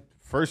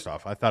 First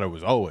off, I thought it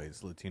was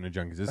always Latino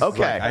Junkeez. This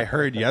Okay. is I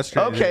heard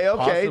yesterday. Okay.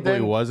 Possibly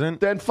then, wasn't.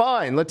 Then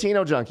fine,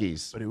 Latino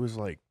Junkeez. But it was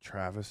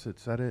Travis that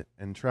said it,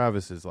 and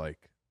Travis is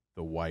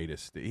the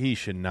whitest. He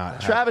should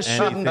not. Travis have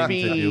shouldn't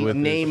anything to do be with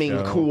this naming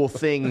show. cool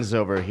things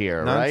over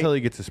here, Not right? until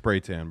he gets a spray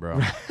tan, bro.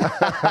 He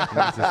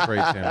gets a spray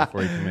tan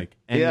before he can make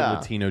any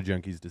Latino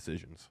Junkeez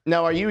decisions.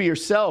 Now, are you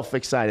yourself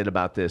excited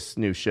about this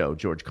new show,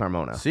 George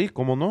Carmona? Sí,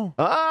 como no?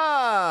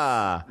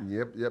 Ah,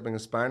 Yep, in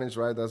Spanish,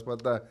 right? That's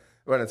what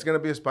it's gonna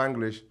be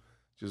Spanglish,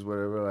 just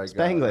whatever, like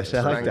Spanglish,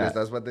 I like that.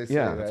 That's what they say,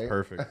 Yeah. right? That's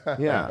perfect.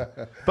 yeah.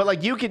 But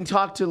like, you can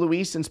talk to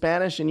Luis in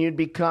Spanish, and you'd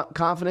be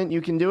confident you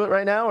can do it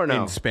right now, or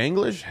no? In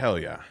Spanglish? Hell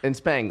yeah. In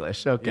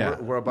Spanglish, okay. Yeah.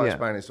 We're about Yeah.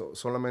 Spanish, so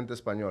solamente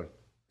español.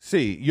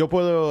 Sí, yo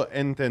puedo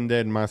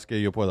entender más que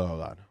yo puedo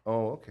hablar.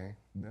 Oh, okay.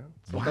 Yeah.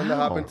 Something that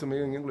happened to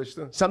me in English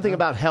too. Something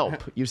about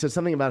help. You said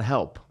something about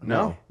help.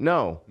 No.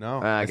 No.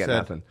 I got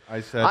nothing.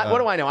 I said. What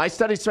do I know? I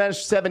studied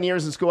Spanish 7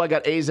 years in school. I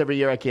got A's every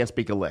year. I can't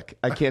speak a lick.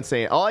 I can't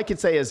say it. All I can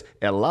say is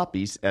el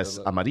lápiz es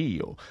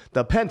amarillo.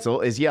 The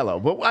pencil is yellow.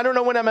 But I don't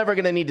know when I'm ever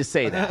going to need to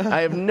say that.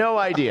 I have no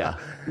idea.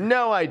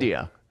 No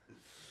idea.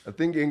 I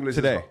think English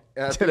Today.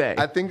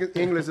 I think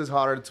English is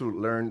harder to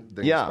learn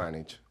than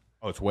Spanish.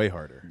 Oh, it's way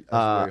harder. It's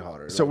way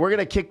harder. So we're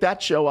gonna kick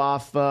that show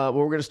off.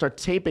 We're gonna start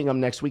taping them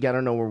next week. I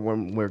don't know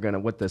when we're gonna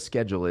what the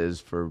schedule is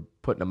for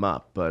putting them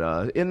up,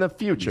 but in the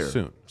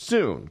future,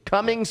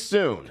 coming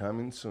soon.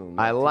 Coming soon.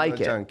 I like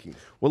it. Junkie.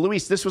 Well,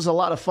 Luis, this was a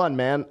lot of fun,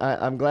 man.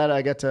 I'm glad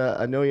I got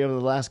to know you over the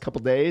last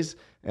couple days,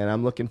 and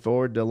I'm looking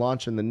forward to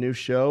launching the new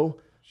show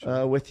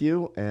with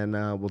you. And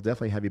we'll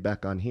definitely have you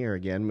back on here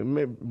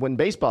again when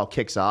baseball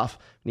kicks off.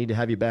 We need to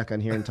have you back on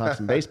here and talk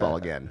some baseball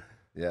again.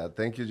 Yeah,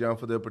 thank you, John,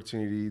 for the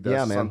opportunity.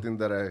 That's something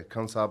that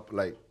comes up,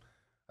 like,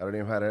 I don't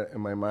even have it in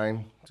my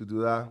mind to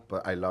do that,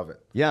 but I love it.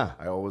 Yeah.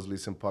 I always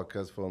listen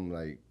podcasts from,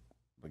 like,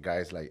 the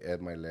guys like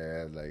Ed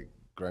Milet, like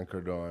Grant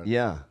Cardone.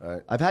 Yeah.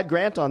 Right? I've had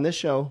Grant on this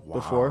show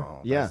before.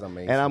 Yeah. That's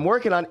amazing. And I'm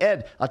working on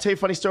Ed. I'll tell you a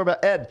funny story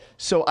about Ed.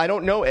 So I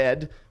don't know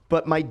Ed,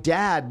 but my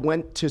dad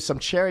went to some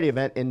charity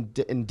event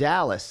in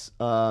Dallas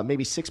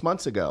maybe 6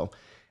 months ago.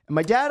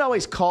 My dad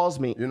always calls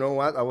me. You know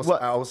what? I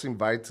was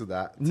invited to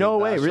that. No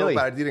way, show, really?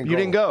 But I didn't go. You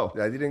didn't go?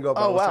 Yeah, I didn't go.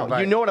 But Oh, I was wow.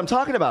 invited. You know what I'm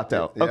talking about,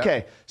 though. Yeah.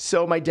 Okay.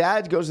 So my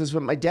dad goes this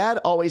way. My dad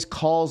always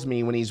calls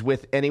me when he's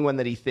with anyone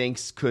that he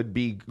thinks could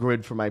be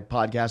good for my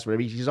podcast,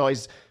 whatever. He's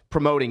always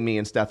promoting me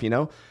and stuff, you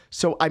know?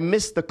 So I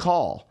missed the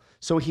call.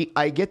 So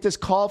I get this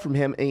call from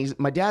him, and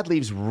my dad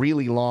leaves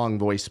really long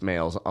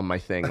voicemails on my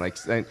thing, like,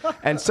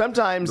 and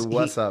sometimes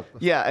what's up?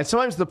 Yeah, and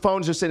sometimes the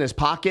phone's just in his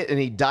pocket, and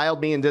he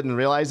dialed me and didn't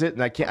realize it,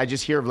 and I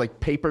just hear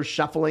like paper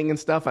shuffling and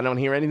stuff. I don't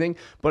hear anything,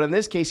 but in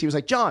this case, he was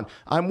like, "John,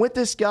 I'm with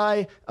this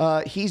guy.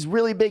 He's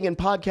really big in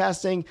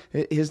podcasting.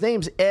 His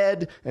name's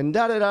Ed, and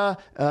Ed,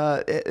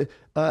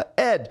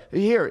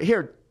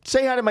 here,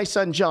 say hi to my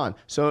son John."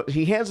 So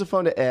he hands the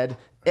phone to Ed.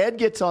 Ed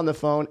gets on the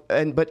phone,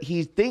 but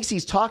he thinks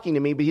he's talking to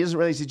me, but he doesn't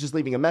realize he's just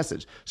leaving a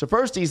message. So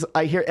first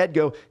I hear Ed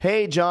go,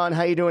 "Hey, John,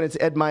 how you doing? It's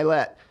Ed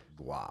Milet."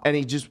 Wow. And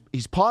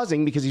he's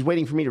pausing because he's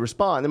waiting for me to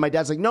respond. Then my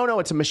dad's like, no,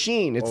 it's a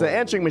machine. It's the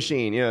answering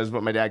machine, is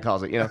what my dad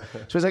calls it,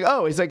 So he's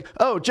like,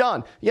 "Oh,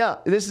 John, yeah,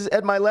 this is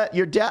Ed Milet.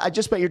 Your dad, I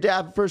just met your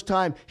dad for the first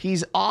time.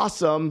 He's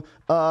awesome.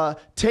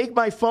 Take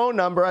my phone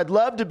number. I'd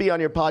love to be on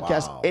your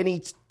podcast." Wow. And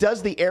he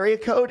does the area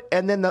code,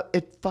 and then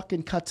it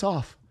fucking cuts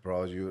off.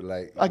 Bro, you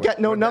like. I got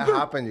no when number. That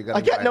happened, you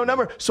I got no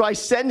number. So I'm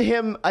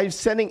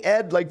sending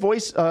Ed like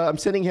voice. I'm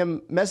sending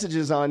him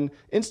messages on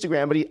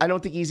Instagram, but I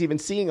don't think he's even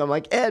seeing them.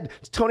 Like, "Ed,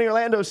 it's Tony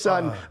Orlando's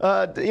son.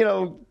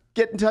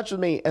 Get in touch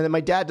with me." And then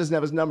my dad doesn't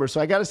have his number, so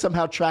I got to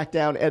somehow track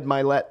down Ed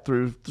Milet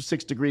through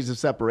 6 degrees of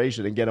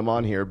separation and get him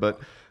on here.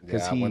 But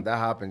because when that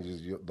happens,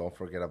 you don't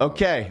forget about.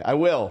 Okay, I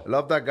will. I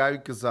love that guy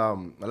because I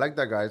like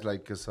that guy.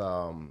 Because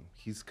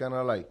he's kind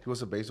of like he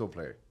was a baseball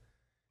player.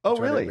 Oh,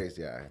 really?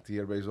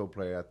 Tier baseball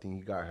player. I think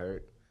he got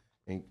hurt,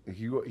 and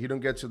he don't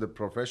get to the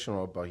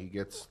professional, but he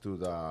gets to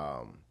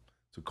the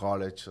to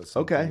college or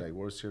something, like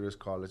World Series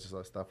college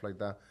or stuff like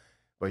that.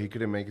 But he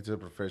couldn't make it to the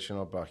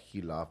professional, but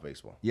he loved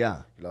baseball.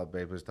 Yeah, he loved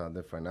baseball, stuff,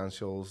 the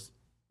financials,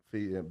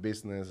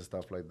 business and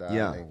stuff like that.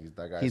 Yeah, and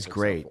that guy. He's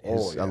great.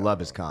 I love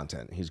his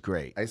content. He's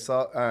great. I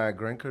saw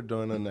Grant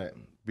Cardone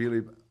and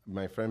Billy.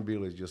 My friend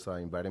Billy just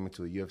invited me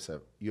to the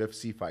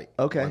UFC fight.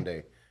 Okay. One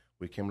day.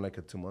 We came like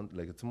 2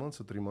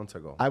 months or 3 months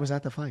ago. I was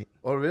at the fight.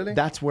 Oh, really?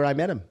 That's where I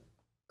met him.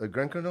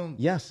 Grant Cardone?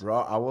 Yes. Bro,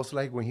 I was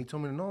like, when he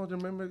told me, no,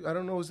 remember, I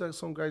don't know, is that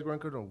some guy,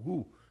 Grant Cardone?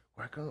 Who?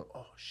 Grant Cardone?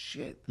 Oh,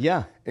 shit.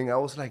 Yeah. And I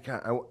was like,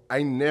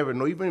 I never,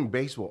 not even in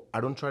baseball, I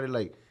don't try to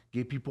like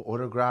give people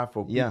autograph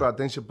or people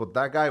attention, but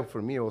that guy,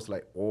 for me, it was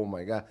like, oh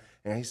my God.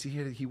 And I see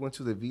here, he went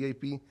to the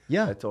VIP.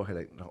 Yeah. I told her,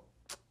 like, no,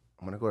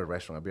 I'm going to go to a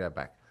restaurant. I'll be right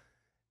back.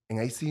 And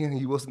I see him,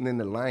 he wasn't in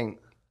the line.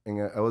 And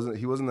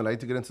he wasn't in the line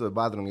to get into the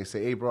bathroom. He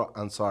said, "Hey, bro,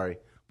 I'm sorry,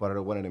 but I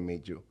wanted to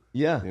meet you.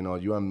 Yeah.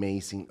 You're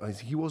amazing."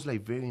 He was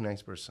like very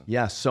nice person.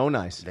 Yeah, so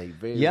nice. Like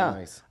very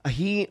nice.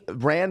 He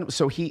ran,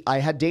 I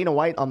had Dana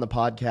White on the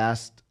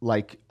podcast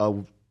like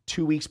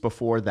 2 weeks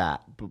before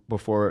that,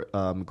 before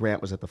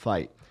Grant was at the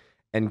fight.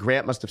 And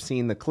Grant must have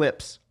seen the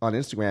clips on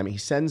Instagram. He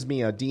sends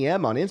me a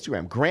DM on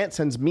Instagram. Grant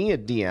sends me a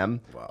DM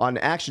on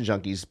Action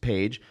Junkeez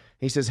page.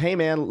 He says, "Hey,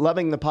 man,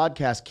 loving the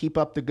podcast. Keep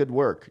up the good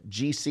work.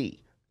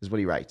 GC," is what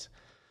he writes.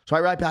 So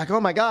I write back, oh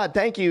my God,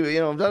 thank you,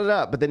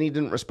 But then he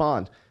didn't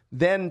respond.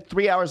 Then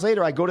 3 hours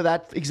later, I go to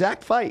that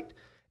exact fight,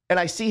 and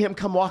I see him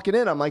come walking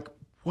in. I'm like,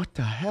 what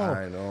the hell?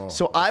 I know.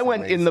 So I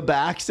went in the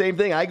back, same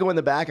thing. I go in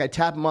the back, I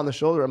tap him on the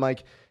shoulder. I'm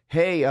like,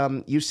 hey,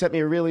 you sent me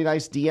a really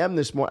nice DM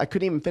this morning. I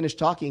couldn't even finish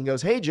talking. He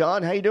goes, hey,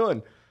 John, how you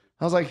doing?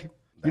 I was like,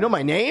 you know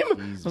my name?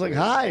 I was like,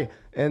 hi.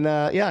 And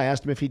I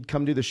asked him if he'd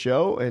come do the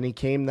show, and he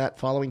came that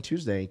following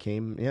Tuesday. He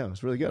came, it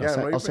was really good.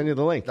 I'll send you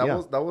the link.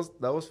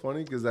 That was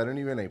funny because I don't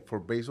even like for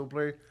baseball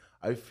player.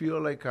 I feel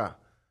like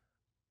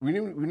we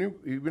knew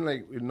even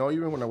like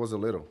even when I was a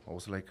little, I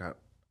was like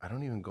I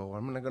don't even go.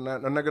 I'm not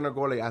gonna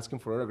go like asking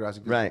for autographs.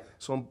 Right.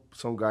 Some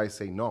guys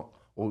say no,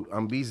 or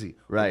I'm busy.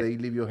 Right. Or they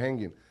leave you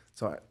hanging.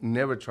 So I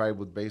never tried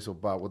with baseball,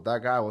 but with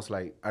that guy, I was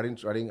like, I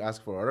didn't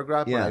ask for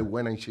autograph, but I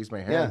went and shaked my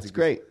hands. Yeah, it's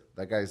great.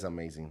 That guy is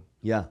amazing.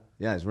 Yeah,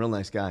 he's a real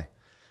nice guy.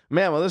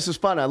 Man, well, this is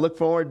fun. I look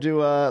forward to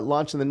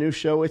launching the new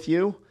show with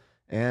you,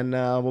 and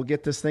we'll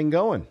get this thing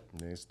going.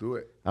 Let's do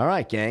it. All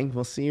right, gang.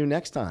 We'll see you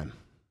next time.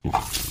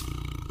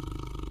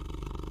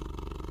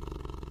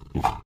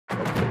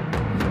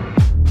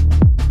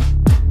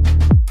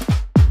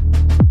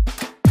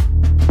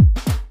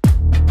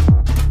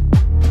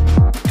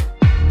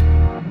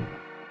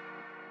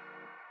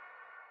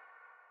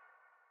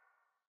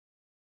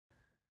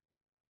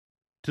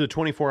 To the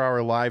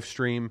 24-hour live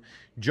stream.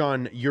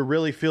 John, you're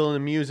really feeling the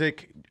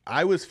music.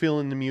 I was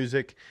feeling the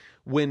music.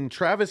 When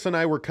Travis and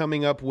I were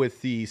coming up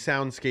with the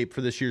soundscape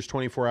for this year's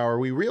 24-hour,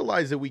 we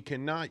realized that we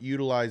cannot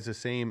utilize the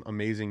same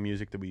amazing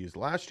music that we used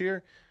last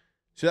year.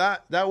 So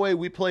that way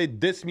we played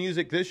this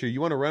music this year.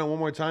 You want to run it one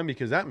more time?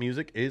 Because that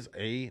music is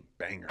a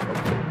banger.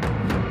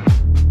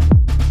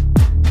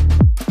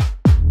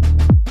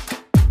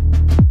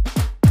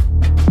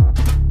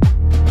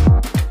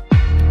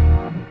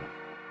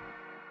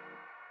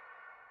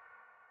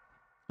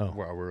 Oh,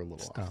 well, we're a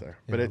little off there.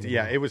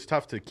 Yeah, But it was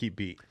tough to keep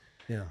beat.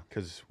 Yeah.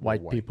 Because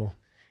white people.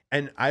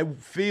 And I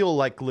feel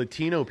like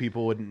Latino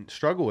people wouldn't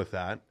struggle with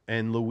that.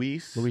 And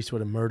Luis would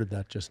have murdered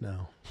that just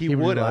now. He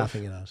would have.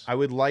 Laughing at us. I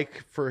would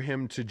like for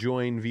him to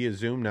join via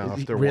Zoom now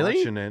if they're really?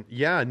 watching it.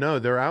 Yeah, no,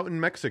 they're out in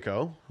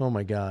Mexico. Oh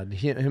my God.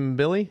 Him and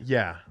Billy?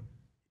 Yeah.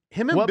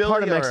 Him and what Billy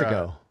part of are,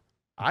 Mexico?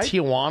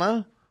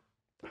 Tijuana?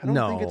 I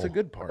don't think it's a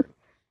good part.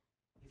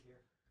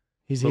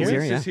 He's Luis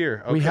here? is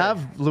here. Okay. We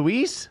have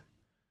Luis?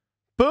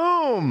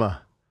 Boom!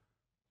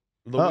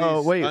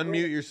 Luis, wait.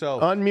 Unmute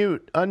yourself.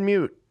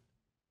 Unmute.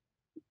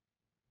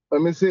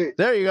 Let me see.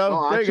 There you go.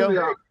 No, there actually,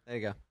 you go. There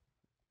you go.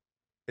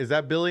 Is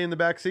that Billy in the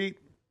back seat?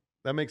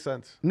 That makes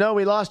sense. No,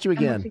 we lost you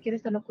again.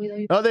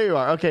 Oh, there you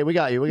are. Okay, we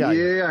got you.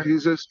 Yeah,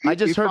 he's just. I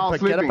just heard. I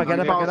just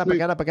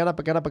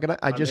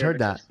heard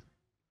that.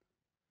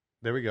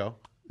 There we go.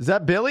 Is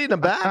that Billy in the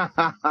back?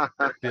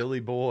 Billy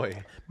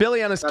boy.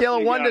 Billy, on a scale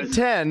of 1 to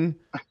 10,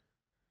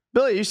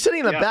 Billy, you're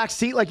sitting in the back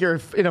seat like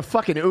you're in a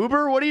fucking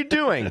Uber? What are you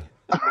doing?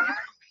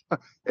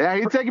 Yeah,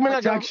 he's taking me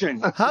like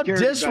protection. How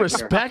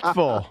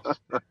disrespectful.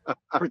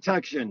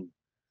 Protection.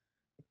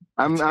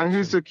 I'm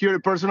his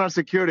security, personal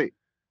security.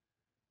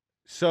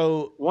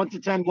 So 1 to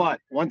 10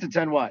 what? 1 to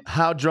 10 what?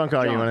 How drunk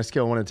are you on a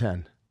scale of 1 to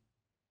 10?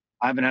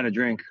 I haven't had a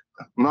drink.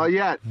 Not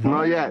yet.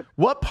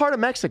 What part of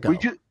Mexico?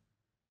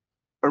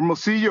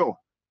 Hermosillo.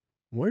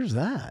 Where's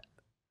that?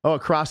 Oh,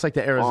 across like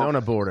the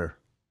Arizona border.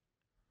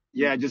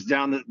 Yeah, just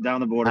down the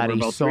border. We're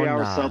about 3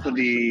 hours south of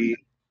the.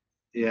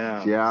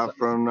 Yeah,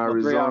 from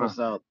Arizona. 3 hours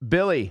south.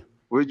 Billy.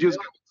 We just.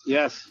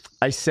 Yes.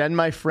 I send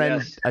my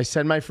friend. Yes. I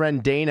send my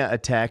friend Dana a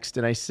text,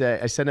 and I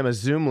send him a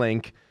Zoom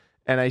link,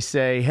 and I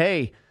say,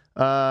 hey.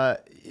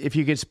 If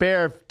you could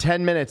spare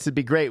 10 minutes, it'd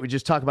be great. We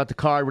just talk about the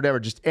card, whatever.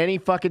 Just any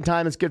fucking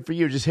time that's good for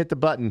you. Just hit the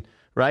button,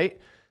 right?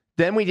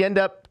 Then we end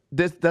up,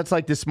 that's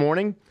like this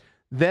morning.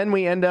 Then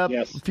we end up,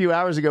 a few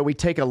hours ago, we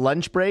take a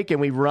lunch break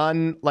and we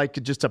run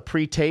like just a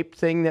pre-taped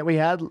thing that we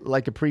had,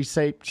 like a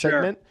pre-taped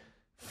segment.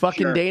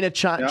 Fucking Dana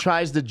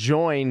tries to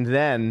join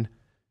then,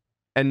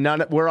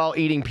 and we're all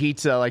eating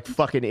pizza like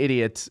fucking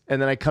idiots.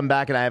 And then I come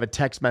back and I have a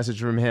text message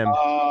from him.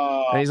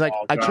 And he's like,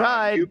 I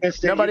tried.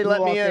 Nobody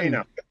let me in.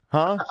 Dana.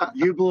 Huh?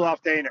 You blew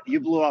off Dana.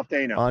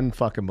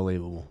 Unfucking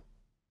believable.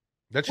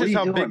 That's just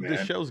how big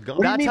the show's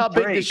going. That's how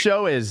big the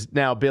show is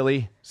now,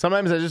 Billy.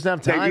 Sometimes I just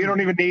don't have time. You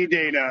don't even need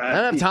Dana. I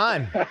don't have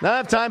time. I don't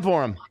have time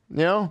for him. You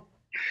know?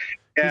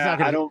 Yeah, he's not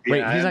gonna,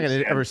 he's not going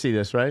to ever see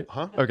this, right?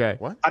 Huh? Okay.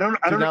 What? I don't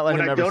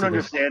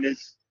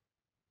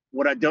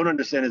What I don't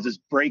understand is this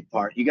break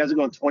part. You guys are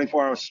going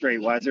 24 hours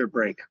straight. Why is there a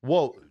break?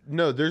 Well,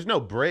 no, there's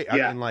no break.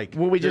 Yeah. I mean, like,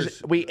 well,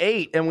 we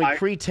ate and we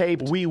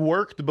pre-taped. We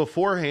worked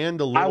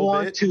beforehand a little bit. I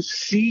want to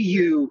see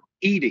you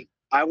eating.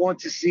 I want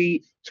to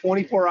see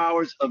 24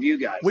 hours of you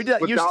guys. We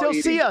did. You still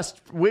see us.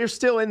 We're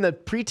still in the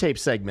pre-tape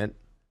segment.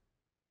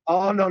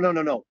 Oh,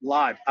 no.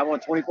 Live. I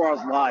want 24 hours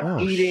live. Oh,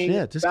 eating.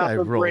 Shit. This guy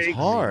rolls breaks.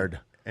 hard.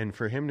 And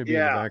for him to be in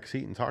the back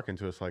seat and talking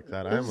to us like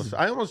that, I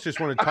almost just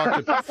want to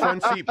talk to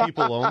front seat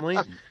people only.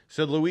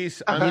 So,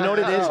 Luis, you know what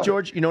it is,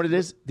 George? You know what it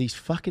is? These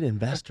fucking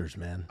investors,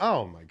 man.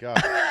 Oh my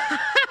God!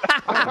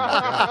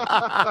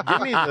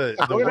 Give me the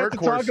We're gonna have to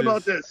talk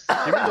about workhorses. this.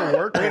 Give me the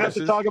We're gonna have to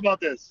workhorses. talk about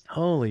this.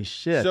 Holy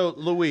shit. So,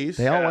 Luis,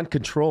 they all want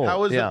control.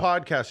 how was the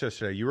podcast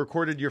yesterday? You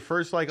recorded your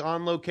first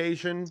on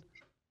location. Is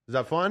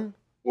that fun?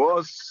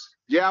 Was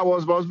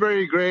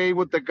very great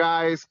with the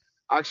guys.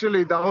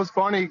 Actually, that was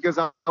funny because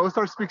I was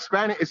start speak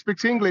Spanish,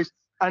 speaks English,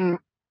 and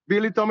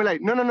Billy told me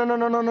like, no.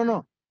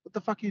 What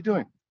the fuck are you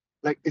doing?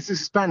 Like, this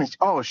is Spanish.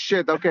 Oh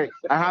shit. Okay,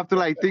 I have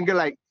to think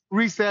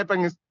reset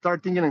and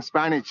start thinking in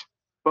Spanish.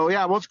 But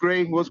yeah, it was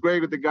great. It was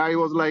great with the guy. It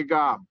was like,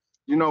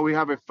 we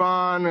have a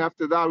fun.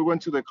 After that, we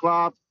went to the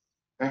club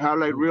and had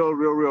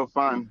real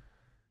fun.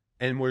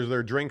 And was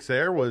there drinks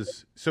there?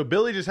 So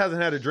Billy just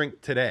hasn't had a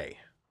drink today.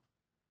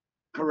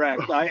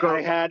 Correct.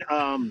 I had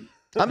I'm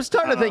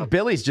starting to think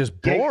Billy's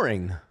just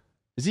boring.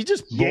 Is he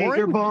just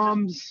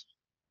boring?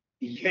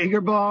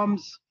 Jaeger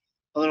bombs,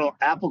 a little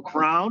apple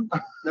crown.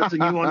 That's a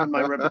new one in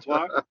my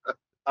repertoire.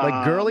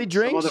 Like girly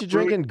drinks? You're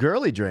drinking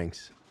girly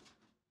drinks?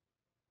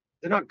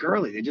 They're not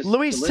girly. They just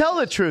Luis, delicious. tell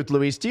the truth,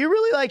 Luis. Do you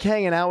really like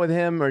hanging out with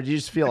him, or do you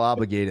just feel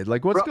obligated?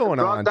 Like, what's going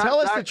on? Tell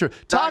us the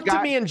truth. Talk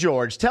to me and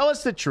George. Tell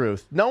us the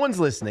truth. No one's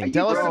listening.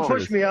 Tell us the truth.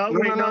 Push me out.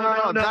 Wait,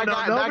 no.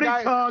 Nobody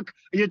talk.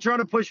 You're trying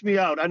to push me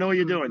out. I know what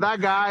you're doing. That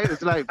guy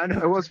is like,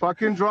 I was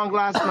fucking drunk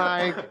last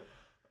night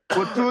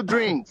with 2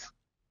 drinks.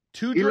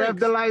 He left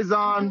the lights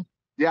on.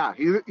 Yeah,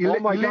 he left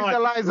the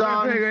lights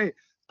on. Wait.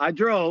 I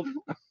drove.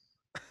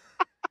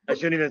 I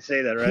shouldn't even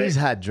say that, right? He's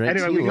had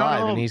drinks. Anyway, he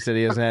lied and he said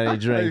he hasn't had any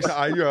drinks.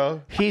 I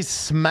drove. He's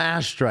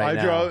smashed now. I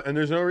drove, and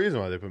there's no reason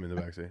why they put me in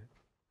the backseat.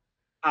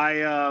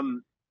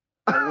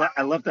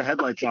 I left the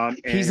headlights on.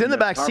 He's in the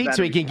back seat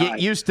so he can get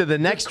used to the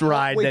next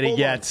ride that he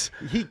gets.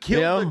 He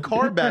killed the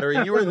car battery.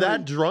 You were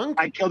that drunk?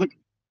 I killed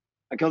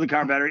the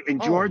car battery.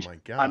 And George,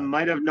 I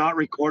might have not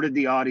recorded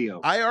the audio.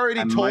 I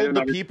already told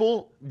the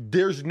people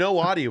there's no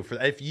audio for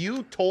that. If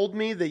you told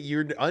me that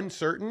you're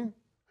uncertain,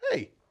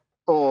 hey.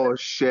 Oh,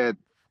 shit.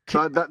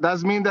 So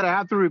does mean that I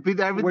have to repeat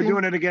everything? We're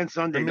doing it again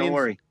Sunday. Don't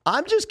worry.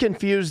 I'm just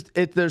confused.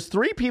 There's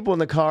 3 people in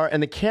the car,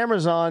 and the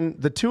camera's on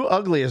the 2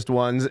 ugliest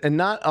ones, and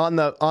not on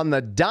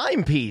the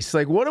dime piece.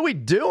 Like, what are we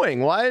doing?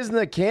 Why isn't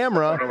the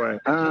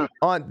camera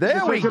on?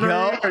 There we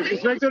go.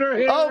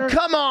 Oh,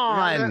 come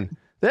on.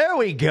 There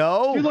we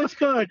go. She looks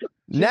good.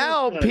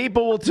 Now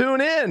people will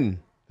tune in.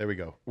 There we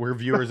go. We're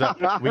viewers up.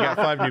 We got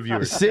 5 new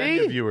viewers. See? 10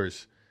 new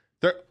viewers.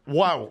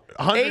 Wow,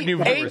 100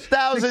 new viewers.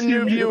 8,000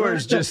 new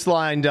viewers just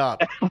lined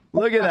up.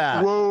 Look at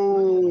that.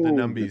 Whoa. The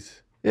numbies.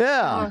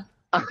 Yeah.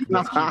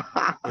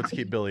 Let's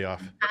keep Billy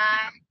off.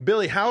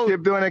 Billy, how?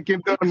 Keep doing it.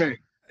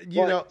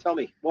 Tell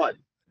me. What?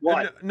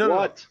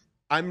 No.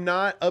 I'm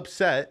not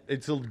upset.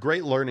 It's a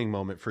great learning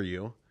moment for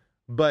you.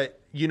 But,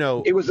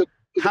 it was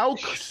how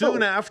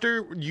soon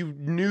after you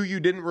knew you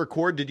didn't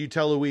record did you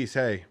tell Luis,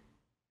 hey?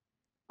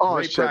 Oh,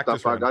 shut the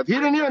fuck up. He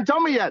didn't even tell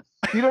me yet.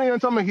 He didn't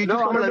even tell me. He just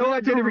told me I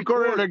didn't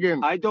record it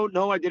again. I don't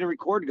know. I didn't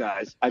record,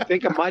 guys. I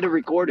think I might have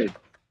recorded.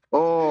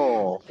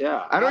 Oh.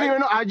 Yeah. I don't even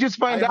know. I just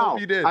find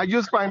out. You did. I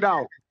just find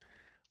out.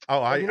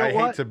 Oh, I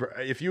hate to.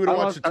 If you would have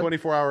watched it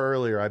 24 hour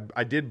earlier,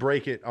 I did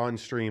break it on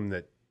stream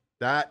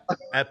that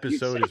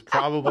episode is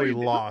probably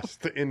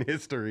lost in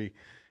history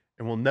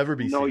and will never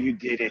be seen. No, you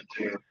didn't,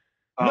 dude.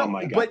 Oh,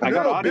 my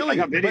God. Billy, I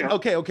got video.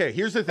 Okay.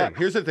 Here's the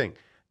thing.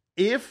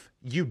 If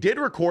you did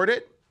record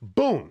it,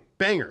 boom,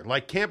 banger.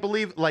 Can't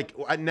believe,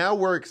 now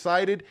we're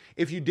excited.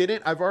 If you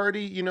didn't, I've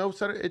already,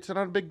 said it's not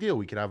a big deal.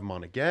 We could have him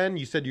on again.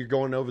 You said you're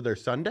going over there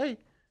Sunday?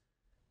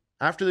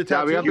 After the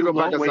tattoo? Yeah, we have to go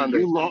back on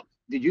Sunday.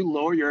 Did you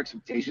lower your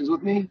expectations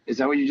with me? Is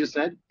that what you just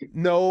said?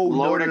 No.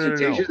 Lowered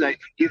expectations? That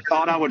you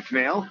thought I would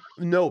fail?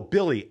 No,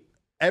 Billy.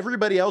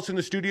 Everybody else in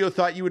the studio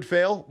thought you would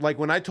fail.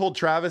 When I told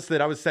Travis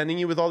that I was sending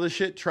you with all this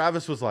shit,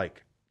 Travis was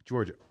like,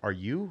 George, are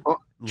you?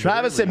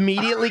 Travis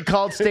immediately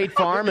called State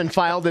Farm and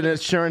filed an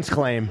insurance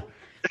claim.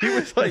 He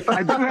was like,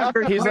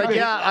 he's like,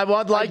 yeah, I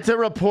would like to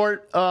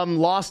report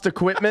lost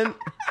equipment.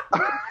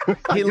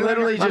 He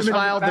literally just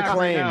filed the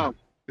claim.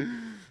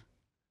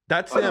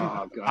 That's him.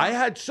 I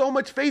had so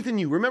much faith in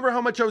you. Remember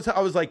how much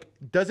I was like,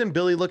 doesn't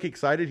Billy look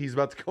excited? He's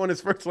about to go on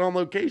his first on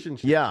location.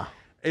 Yeah.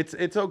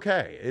 It's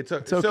okay. It's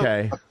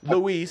okay. So,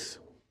 Luis,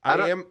 I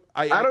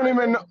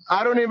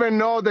don't even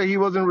know that he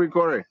wasn't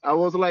recording. I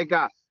was like,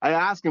 I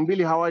asked him,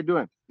 Billy, how are you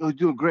doing? Oh, you're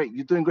doing great.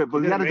 You're doing great.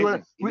 But we got to do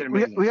it.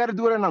 We got to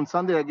do it on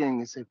Sunday again.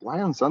 He said, why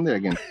on Sunday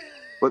again?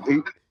 But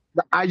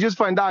I just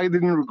find out he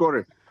didn't record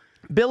it.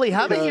 Billy,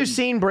 haven't you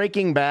seen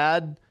Breaking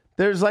Bad?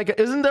 There's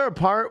isn't there a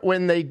part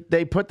when they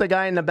put the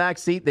guy in the back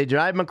seat, they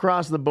drive him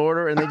across the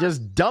border, and they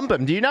just dump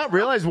him? Do you not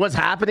realize what's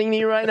happening to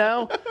you right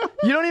now?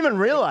 You don't even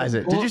realize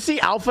it. Did you see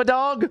Alpha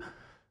Dog?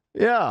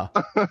 Yeah.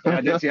 Yeah,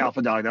 I did see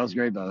Alpha Dog. That was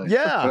great, by the way.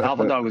 Yeah.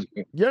 Alpha Dog was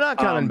great. You're not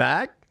coming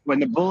back. When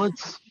the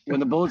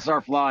bullets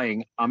are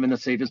flying, I'm in the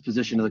safest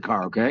position of the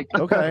car, okay?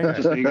 Okay.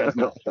 Just so you guys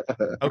know.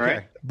 Okay.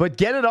 Right? But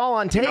get it all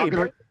on tape.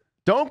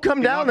 Don't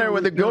come down there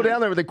with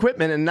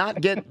equipment and not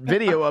get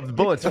video of the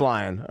bullets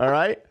flying, all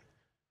right?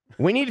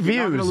 We need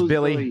views,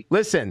 Billy.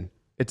 Listen,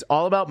 it's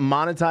all about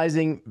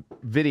monetizing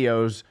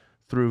videos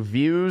through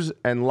views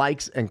and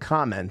likes and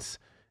comments,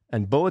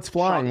 and bullets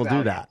flying will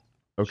do that.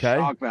 Okay.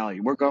 Shock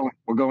value. We're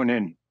going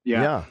in.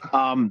 Yeah.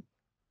 I'm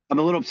a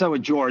little upset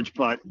with George,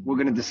 but we're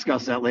going to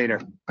discuss that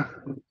later.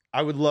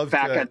 I would love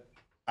to.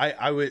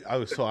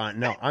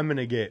 No, I'm going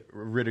to get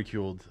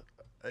ridiculed.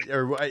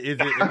 Or is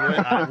it?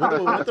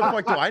 What the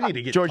fuck do I need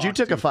to get? George, you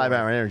took a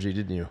 5-hour energy,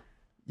 didn't you?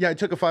 Yeah, I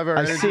took a 5-hour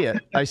energy.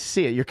 I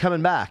see it. You're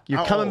coming back.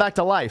 You're coming back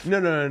to life.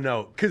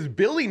 No. Because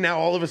Billy now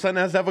all of a sudden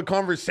has to have a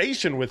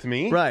conversation with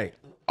me. Right.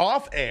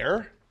 Off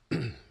air.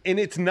 And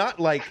it's not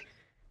like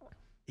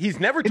he's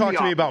never talked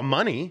to me about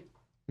money.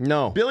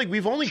 No. Billy,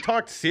 we've only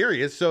talked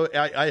serious. So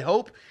I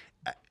hope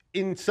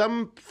in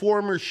some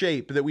form or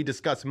shape that we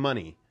discuss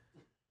money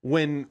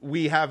when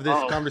we have this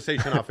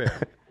conversation off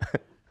air.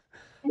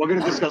 We're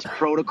going to discuss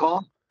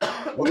protocol.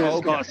 We're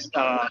going to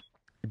discuss...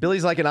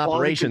 Billy's like an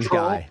operations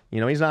guy.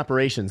 He's an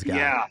operations guy.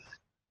 Yeah.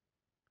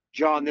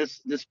 John,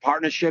 this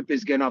partnership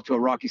is getting off to a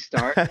rocky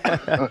start.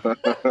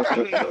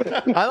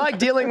 I like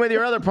dealing with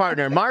your other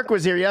partner. Mark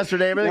was here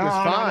yesterday. Everything was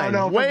fine.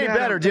 No, way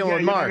better dealing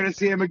with Mark. You're not going to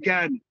see him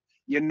again.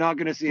 You're not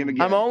going to see him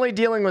again. I'm only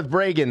dealing with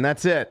Bragan.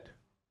 That's it.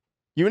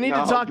 You need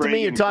to talk to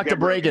me. You talk to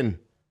Bragan.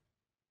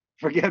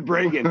 Forget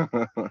Bragan.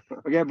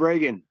 Forget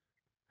Bragan.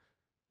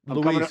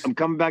 I'm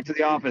coming back to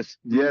the office.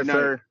 Yes,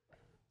 sir.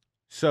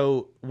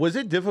 So, was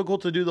it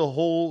difficult to do the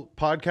whole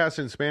podcast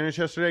in Spanish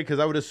yesterday? Because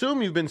I would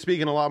assume you've been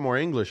speaking a lot more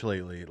English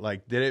lately.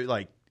 Like, did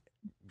it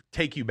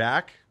take you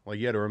back? Like,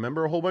 you had to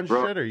remember a whole bunch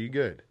of shit? Or are you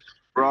good?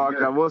 Bro,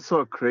 that was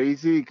so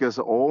crazy because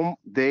all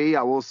day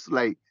I was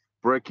like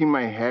breaking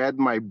my head,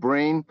 my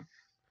brain,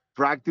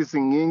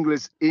 practicing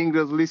English,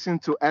 listening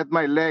to At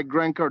My Leg,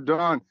 Grant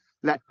Cardone,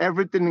 like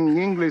everything in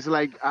English.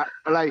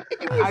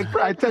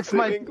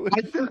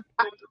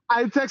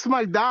 I text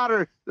my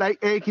daughter, like,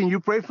 hey, can you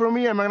pray for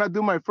me? I'm going to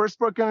do my first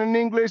spoken in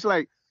English.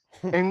 Like,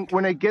 and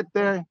when I get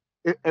there,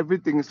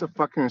 everything is a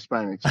fucking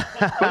Spanish.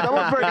 But that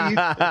was very easy.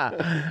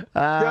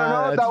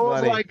 That was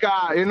funny.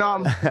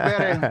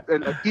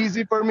 Very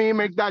easy for me,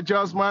 make that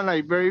adjustment,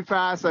 like, very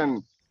fast.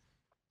 And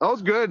that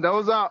was good. That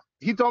was,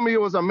 he told me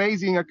it was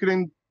amazing. I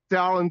couldn't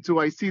tell until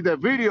I see the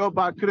video,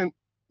 but I couldn't.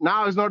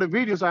 Now it's not a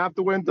video, so I have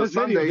to wait until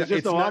Sunday. It's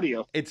just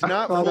audio. It's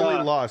not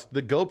fully lost.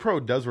 The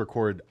GoPro does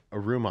record a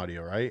room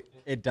audio, right?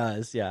 It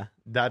does, yeah.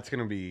 That's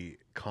going to be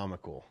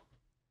comical.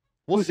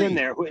 Who's in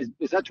there?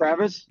 Is that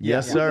Travis?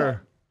 Yes,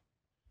 sir.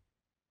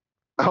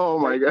 Oh,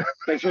 my God.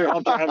 Make sure you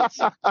help Travis.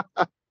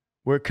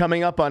 We're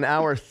coming up on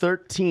hour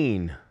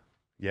 13.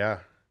 Yeah.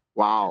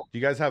 Wow. Do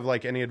you guys have,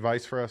 any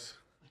advice for us?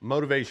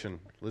 Motivation.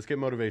 Let's get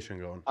motivation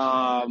going.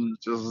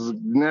 Just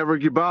never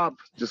give up.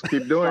 Just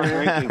keep doing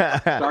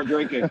it. Start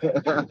drinking.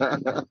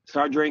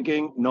 Start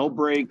drinking. No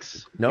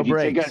breaks. No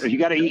breaks. You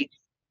got to eat.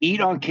 Eat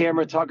on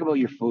camera. Talk about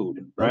your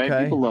food. Right?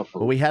 Okay. People love food.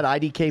 Well, we had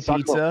IDK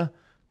pizza.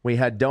 We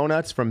had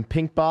donuts from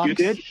Pink Box. You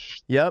did?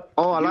 Yep.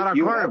 Oh, a lot of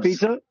carbs.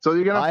 Pizza? So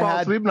you're going to fall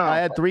asleep now. I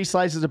had 3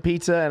 slices of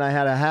pizza, and I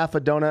had a half a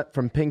donut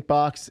from Pink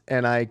Box,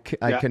 and I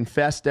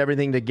confessed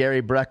everything to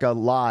Gary Brecka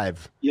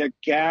live. Yeah,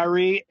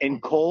 Gary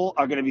and Cole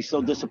are going to be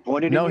so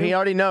disappointed No, in you. he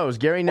already knows.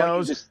 Gary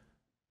knows.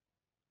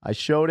 I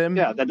showed him.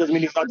 Yeah, that doesn't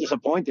mean he's not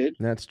disappointed.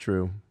 That's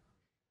true.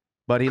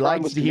 But he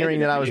likes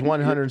hearing that I was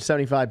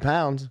 175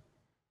 pounds.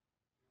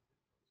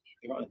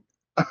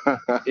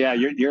 Yeah,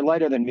 you're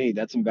lighter than me.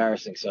 That's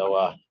embarrassing.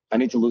 So I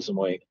need to lose some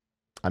weight.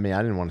 I mean,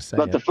 I didn't want to say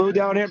the food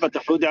down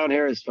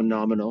here is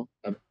phenomenal.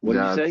 What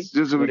did you say?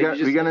 Just, we're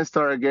going to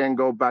start again,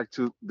 go back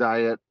to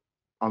diet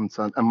on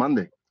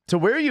Monday. So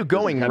where are you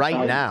going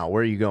right now?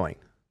 Where are you going?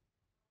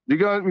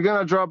 We're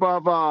gonna drop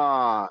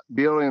off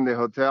Bill in the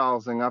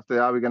hotels, and after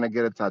that, we're going to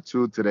get a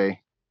tattoo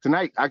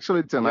tonight.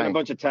 Actually, tonight. Got a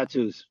bunch of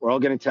tattoos. We're all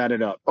getting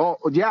tatted up. Oh,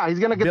 yeah, he's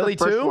going to get Billy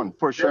the first too? one,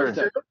 for sure.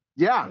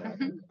 Yeah,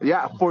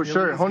 for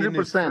sure,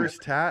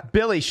 100%.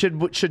 Billy,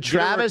 should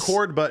Travis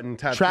record button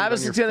tattooed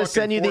Travis is going to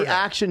send you the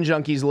Action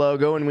Junkeez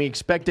logo, and we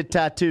expect it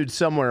tattooed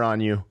somewhere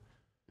on you.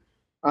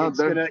 With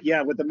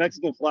the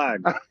Mexican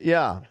flag.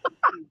 Yeah,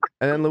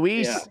 and then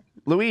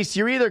Luis,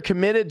 you're either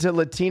committed to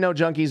Latino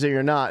Junkeez or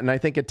you're not, and I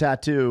think a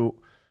tattoo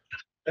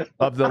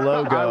of the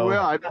logo.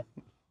 I will.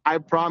 I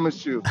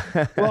promise you.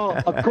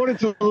 Well, according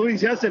to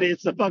Luis yesterday,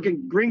 it's the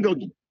fucking gringo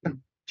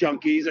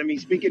Junkeez. I mean,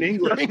 speaking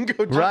English.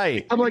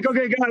 Right. I'm like,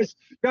 okay, guys,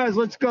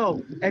 let's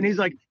go. And he's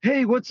like,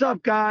 hey, what's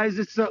up, guys?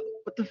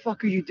 What the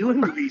fuck are you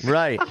doing, Luis?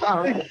 Right.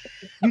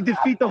 You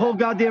defeat the whole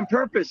goddamn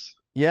purpose.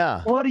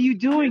 Yeah. What are you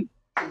doing?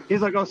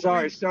 He's like, oh,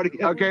 sorry, start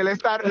again. Okay, let's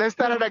start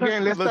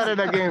it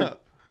again.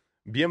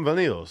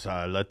 Bienvenidos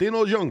a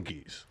Latino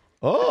Junkeez.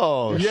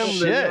 Oh,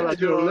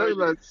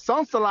 shit.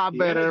 Sounds a lot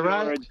better,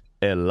 right?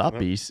 El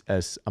lápiz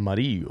es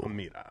amarillo.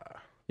 Mira.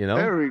 You know?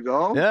 There we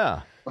go.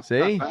 Yeah.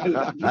 See?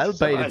 I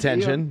paid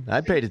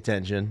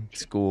attention.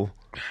 It's cool.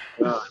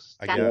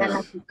 I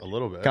guess a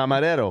little bit.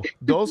 Camarero,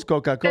 2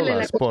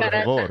 Coca-Colas, por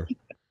favor.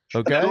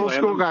 Okay? 2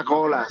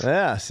 Coca-Colas.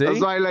 Yeah, see?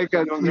 That's why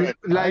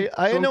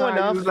I know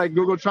enough. Like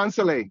Google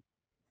Translate.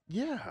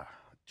 Yeah.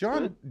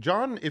 John,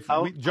 if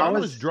John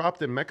was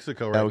dropped in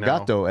Mexico right now. El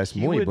gato es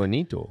muy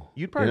bonito.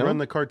 You'd probably run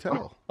the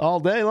cartel. All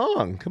day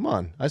long. Come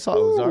on. I saw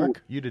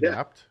Ozark. You'd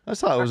adapt. I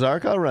saw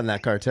Ozark. I'll run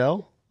that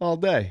cartel. all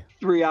day.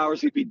 3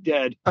 hours, he'd be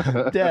dead.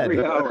 Dead.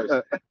 3 hours.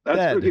 That's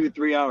Dead. for you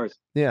 3 hours.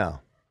 Yeah.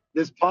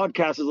 This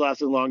podcast has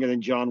lasted longer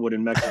than John would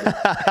in Mexico.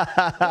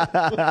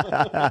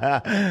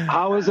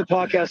 How is the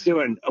podcast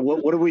doing?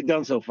 What have we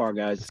done so far,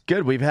 guys? It's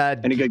good. We've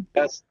had Any good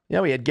guests?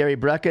 Yeah, we had Gary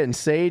Brecka and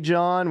Sage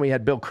on. We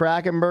had Bill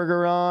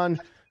Krakenberger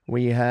on.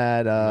 We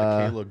had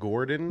Michaela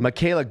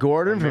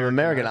Gordon from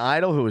American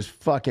Idol, who was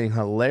fucking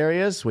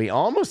hilarious. We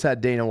almost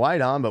had Dana White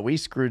on, but we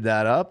screwed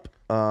that up.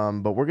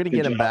 But we're gonna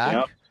get him back.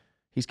 Yeah.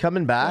 He's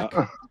coming back,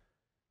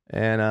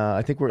 and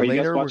I think we're Are later.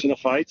 you guys watching the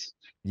fights?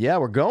 Yeah,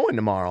 we're going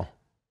tomorrow.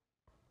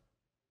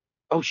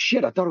 Oh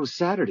shit! I thought it was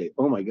Saturday.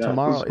 Oh my god!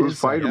 Tomorrow Who's is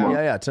fighting Saturday.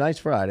 tomorrow? Yeah, tonight's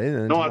Friday. And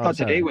then No, I tomorrow's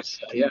thought today Saturday. was.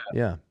 Yeah.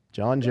 Yeah,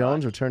 John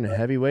Jones returned to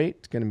heavyweight.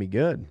 It's gonna be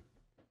good.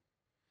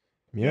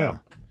 Yeah.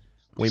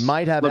 We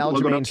might have Look what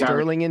Aljamain I'm carrying.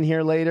 Sterling in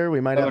here later. We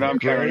might Look have what I'm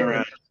carrying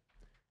around.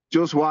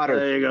 Just water.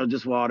 There you go,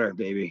 just water,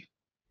 baby.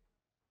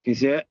 Can you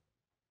see it?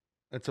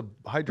 It's a Wait,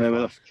 hydro.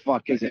 where the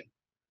fuck is it?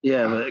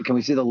 Yeah, but can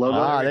we see the logo?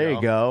 Ah, there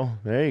you go.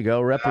 There you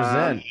go.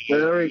 Represent.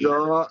 There we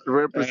go.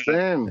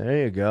 Represent.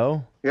 There you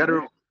go.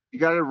 You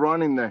got it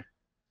running there.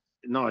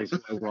 No, he's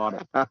water.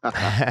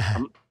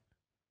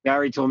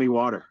 Gary told me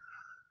water.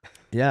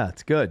 Yeah,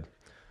 it's good.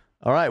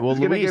 All right. Well, He's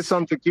gonna get Luis,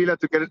 some tequila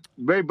to get it.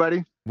 Wait,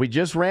 buddy. we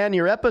just ran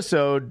your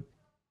episode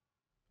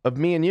of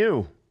me and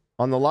you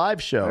on the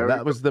live show. There we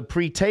That was the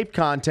pre-tape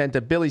content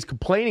that Billy's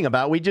complaining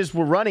about. We just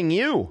were running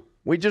you.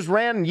 We just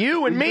ran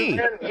you and me.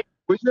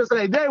 We just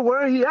like, hey,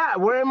 where he at?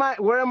 Where am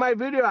I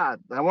video at?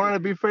 I want to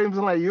be famous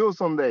like you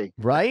someday.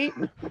 Right?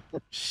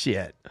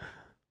 Shit.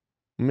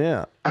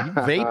 Yeah. You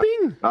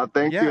vaping? Oh,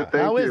 thank Yeah. you.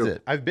 Thank How you. is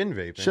it? I've been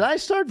vaping. Should I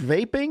start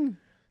vaping?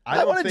 I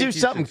don't want to think do you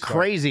something should start.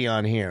 crazy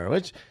on here.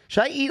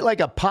 Should I eat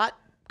like a pot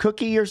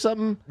cookie or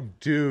something?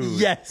 Dude.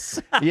 Yes.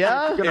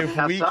 Yeah? If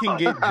we can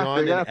get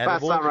John They're an gonna pass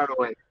edible, out right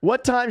away.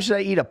 What time should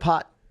I eat a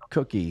pot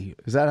cookie?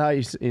 Is that how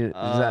does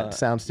that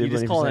sound stupid? You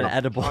just when call it say an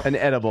edible. An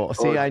edible.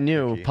 See, I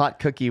knew cookie. pot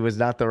cookie was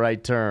not the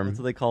right term. That's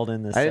what they called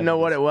in this. I didn't know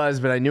what it was,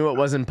 but I knew it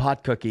wasn't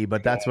pot cookie,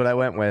 but that's what I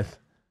went with.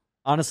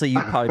 Honestly, you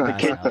probably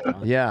pass out.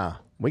 John. Yeah.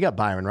 We got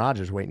Byron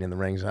Rogers waiting in the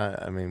rings.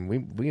 I mean, we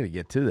got to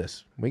get to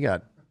this. We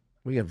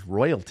have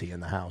royalty in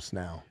the house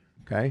now.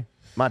 Okay?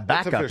 My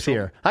backup's official.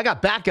 here. I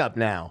got backup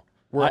now.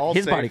 we're all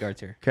His safe.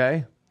 bodyguard's here.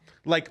 Okay?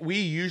 Like, we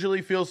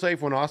usually feel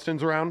safe when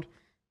Austin's around.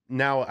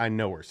 Now I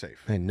know we're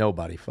safe. Ain't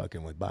nobody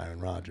fucking with Byron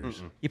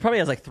Rogers. He probably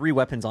has like 3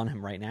 weapons on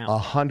him right now,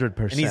 100%.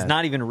 and he's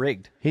not even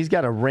rigged. He's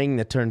got a ring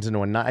that turns into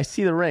a knife. I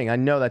see the ring. I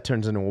know that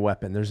turns into a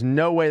weapon. There's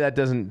no way that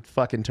doesn't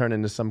fucking turn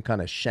into some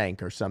kind of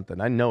shank or something.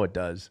 I know it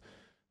does.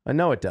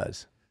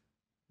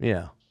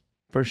 Yeah,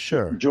 for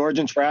sure. George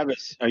and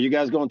Travis, are you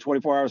guys going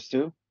 24 hours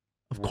too?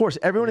 Of course,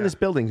 everyone in this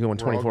building is going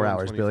We're all 24 going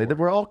hours, 24. Billy.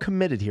 We're all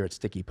committed here at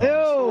Sticky Paws.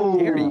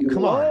 Ew.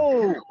 Come on.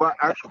 Whoa.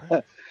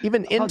 But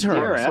Even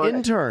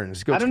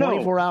interns go I don't know.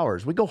 24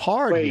 hours. We go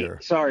hard Wait, here.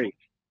 sorry.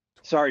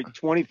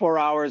 24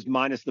 hours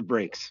minus the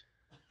breaks,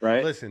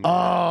 right? Listen,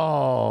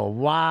 Oh,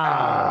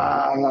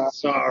 wow.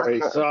 Sorry.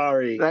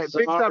 like,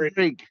 fix that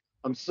break.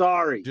 I'm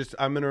sorry.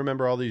 I'm gonna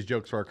remember all these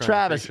jokes for our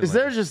Travis, conversation is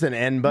there later. just an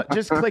end? But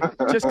just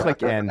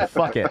click end.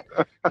 Fuck it.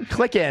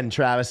 Click end,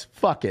 Travis.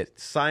 Fuck it.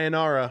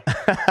 Sayonara.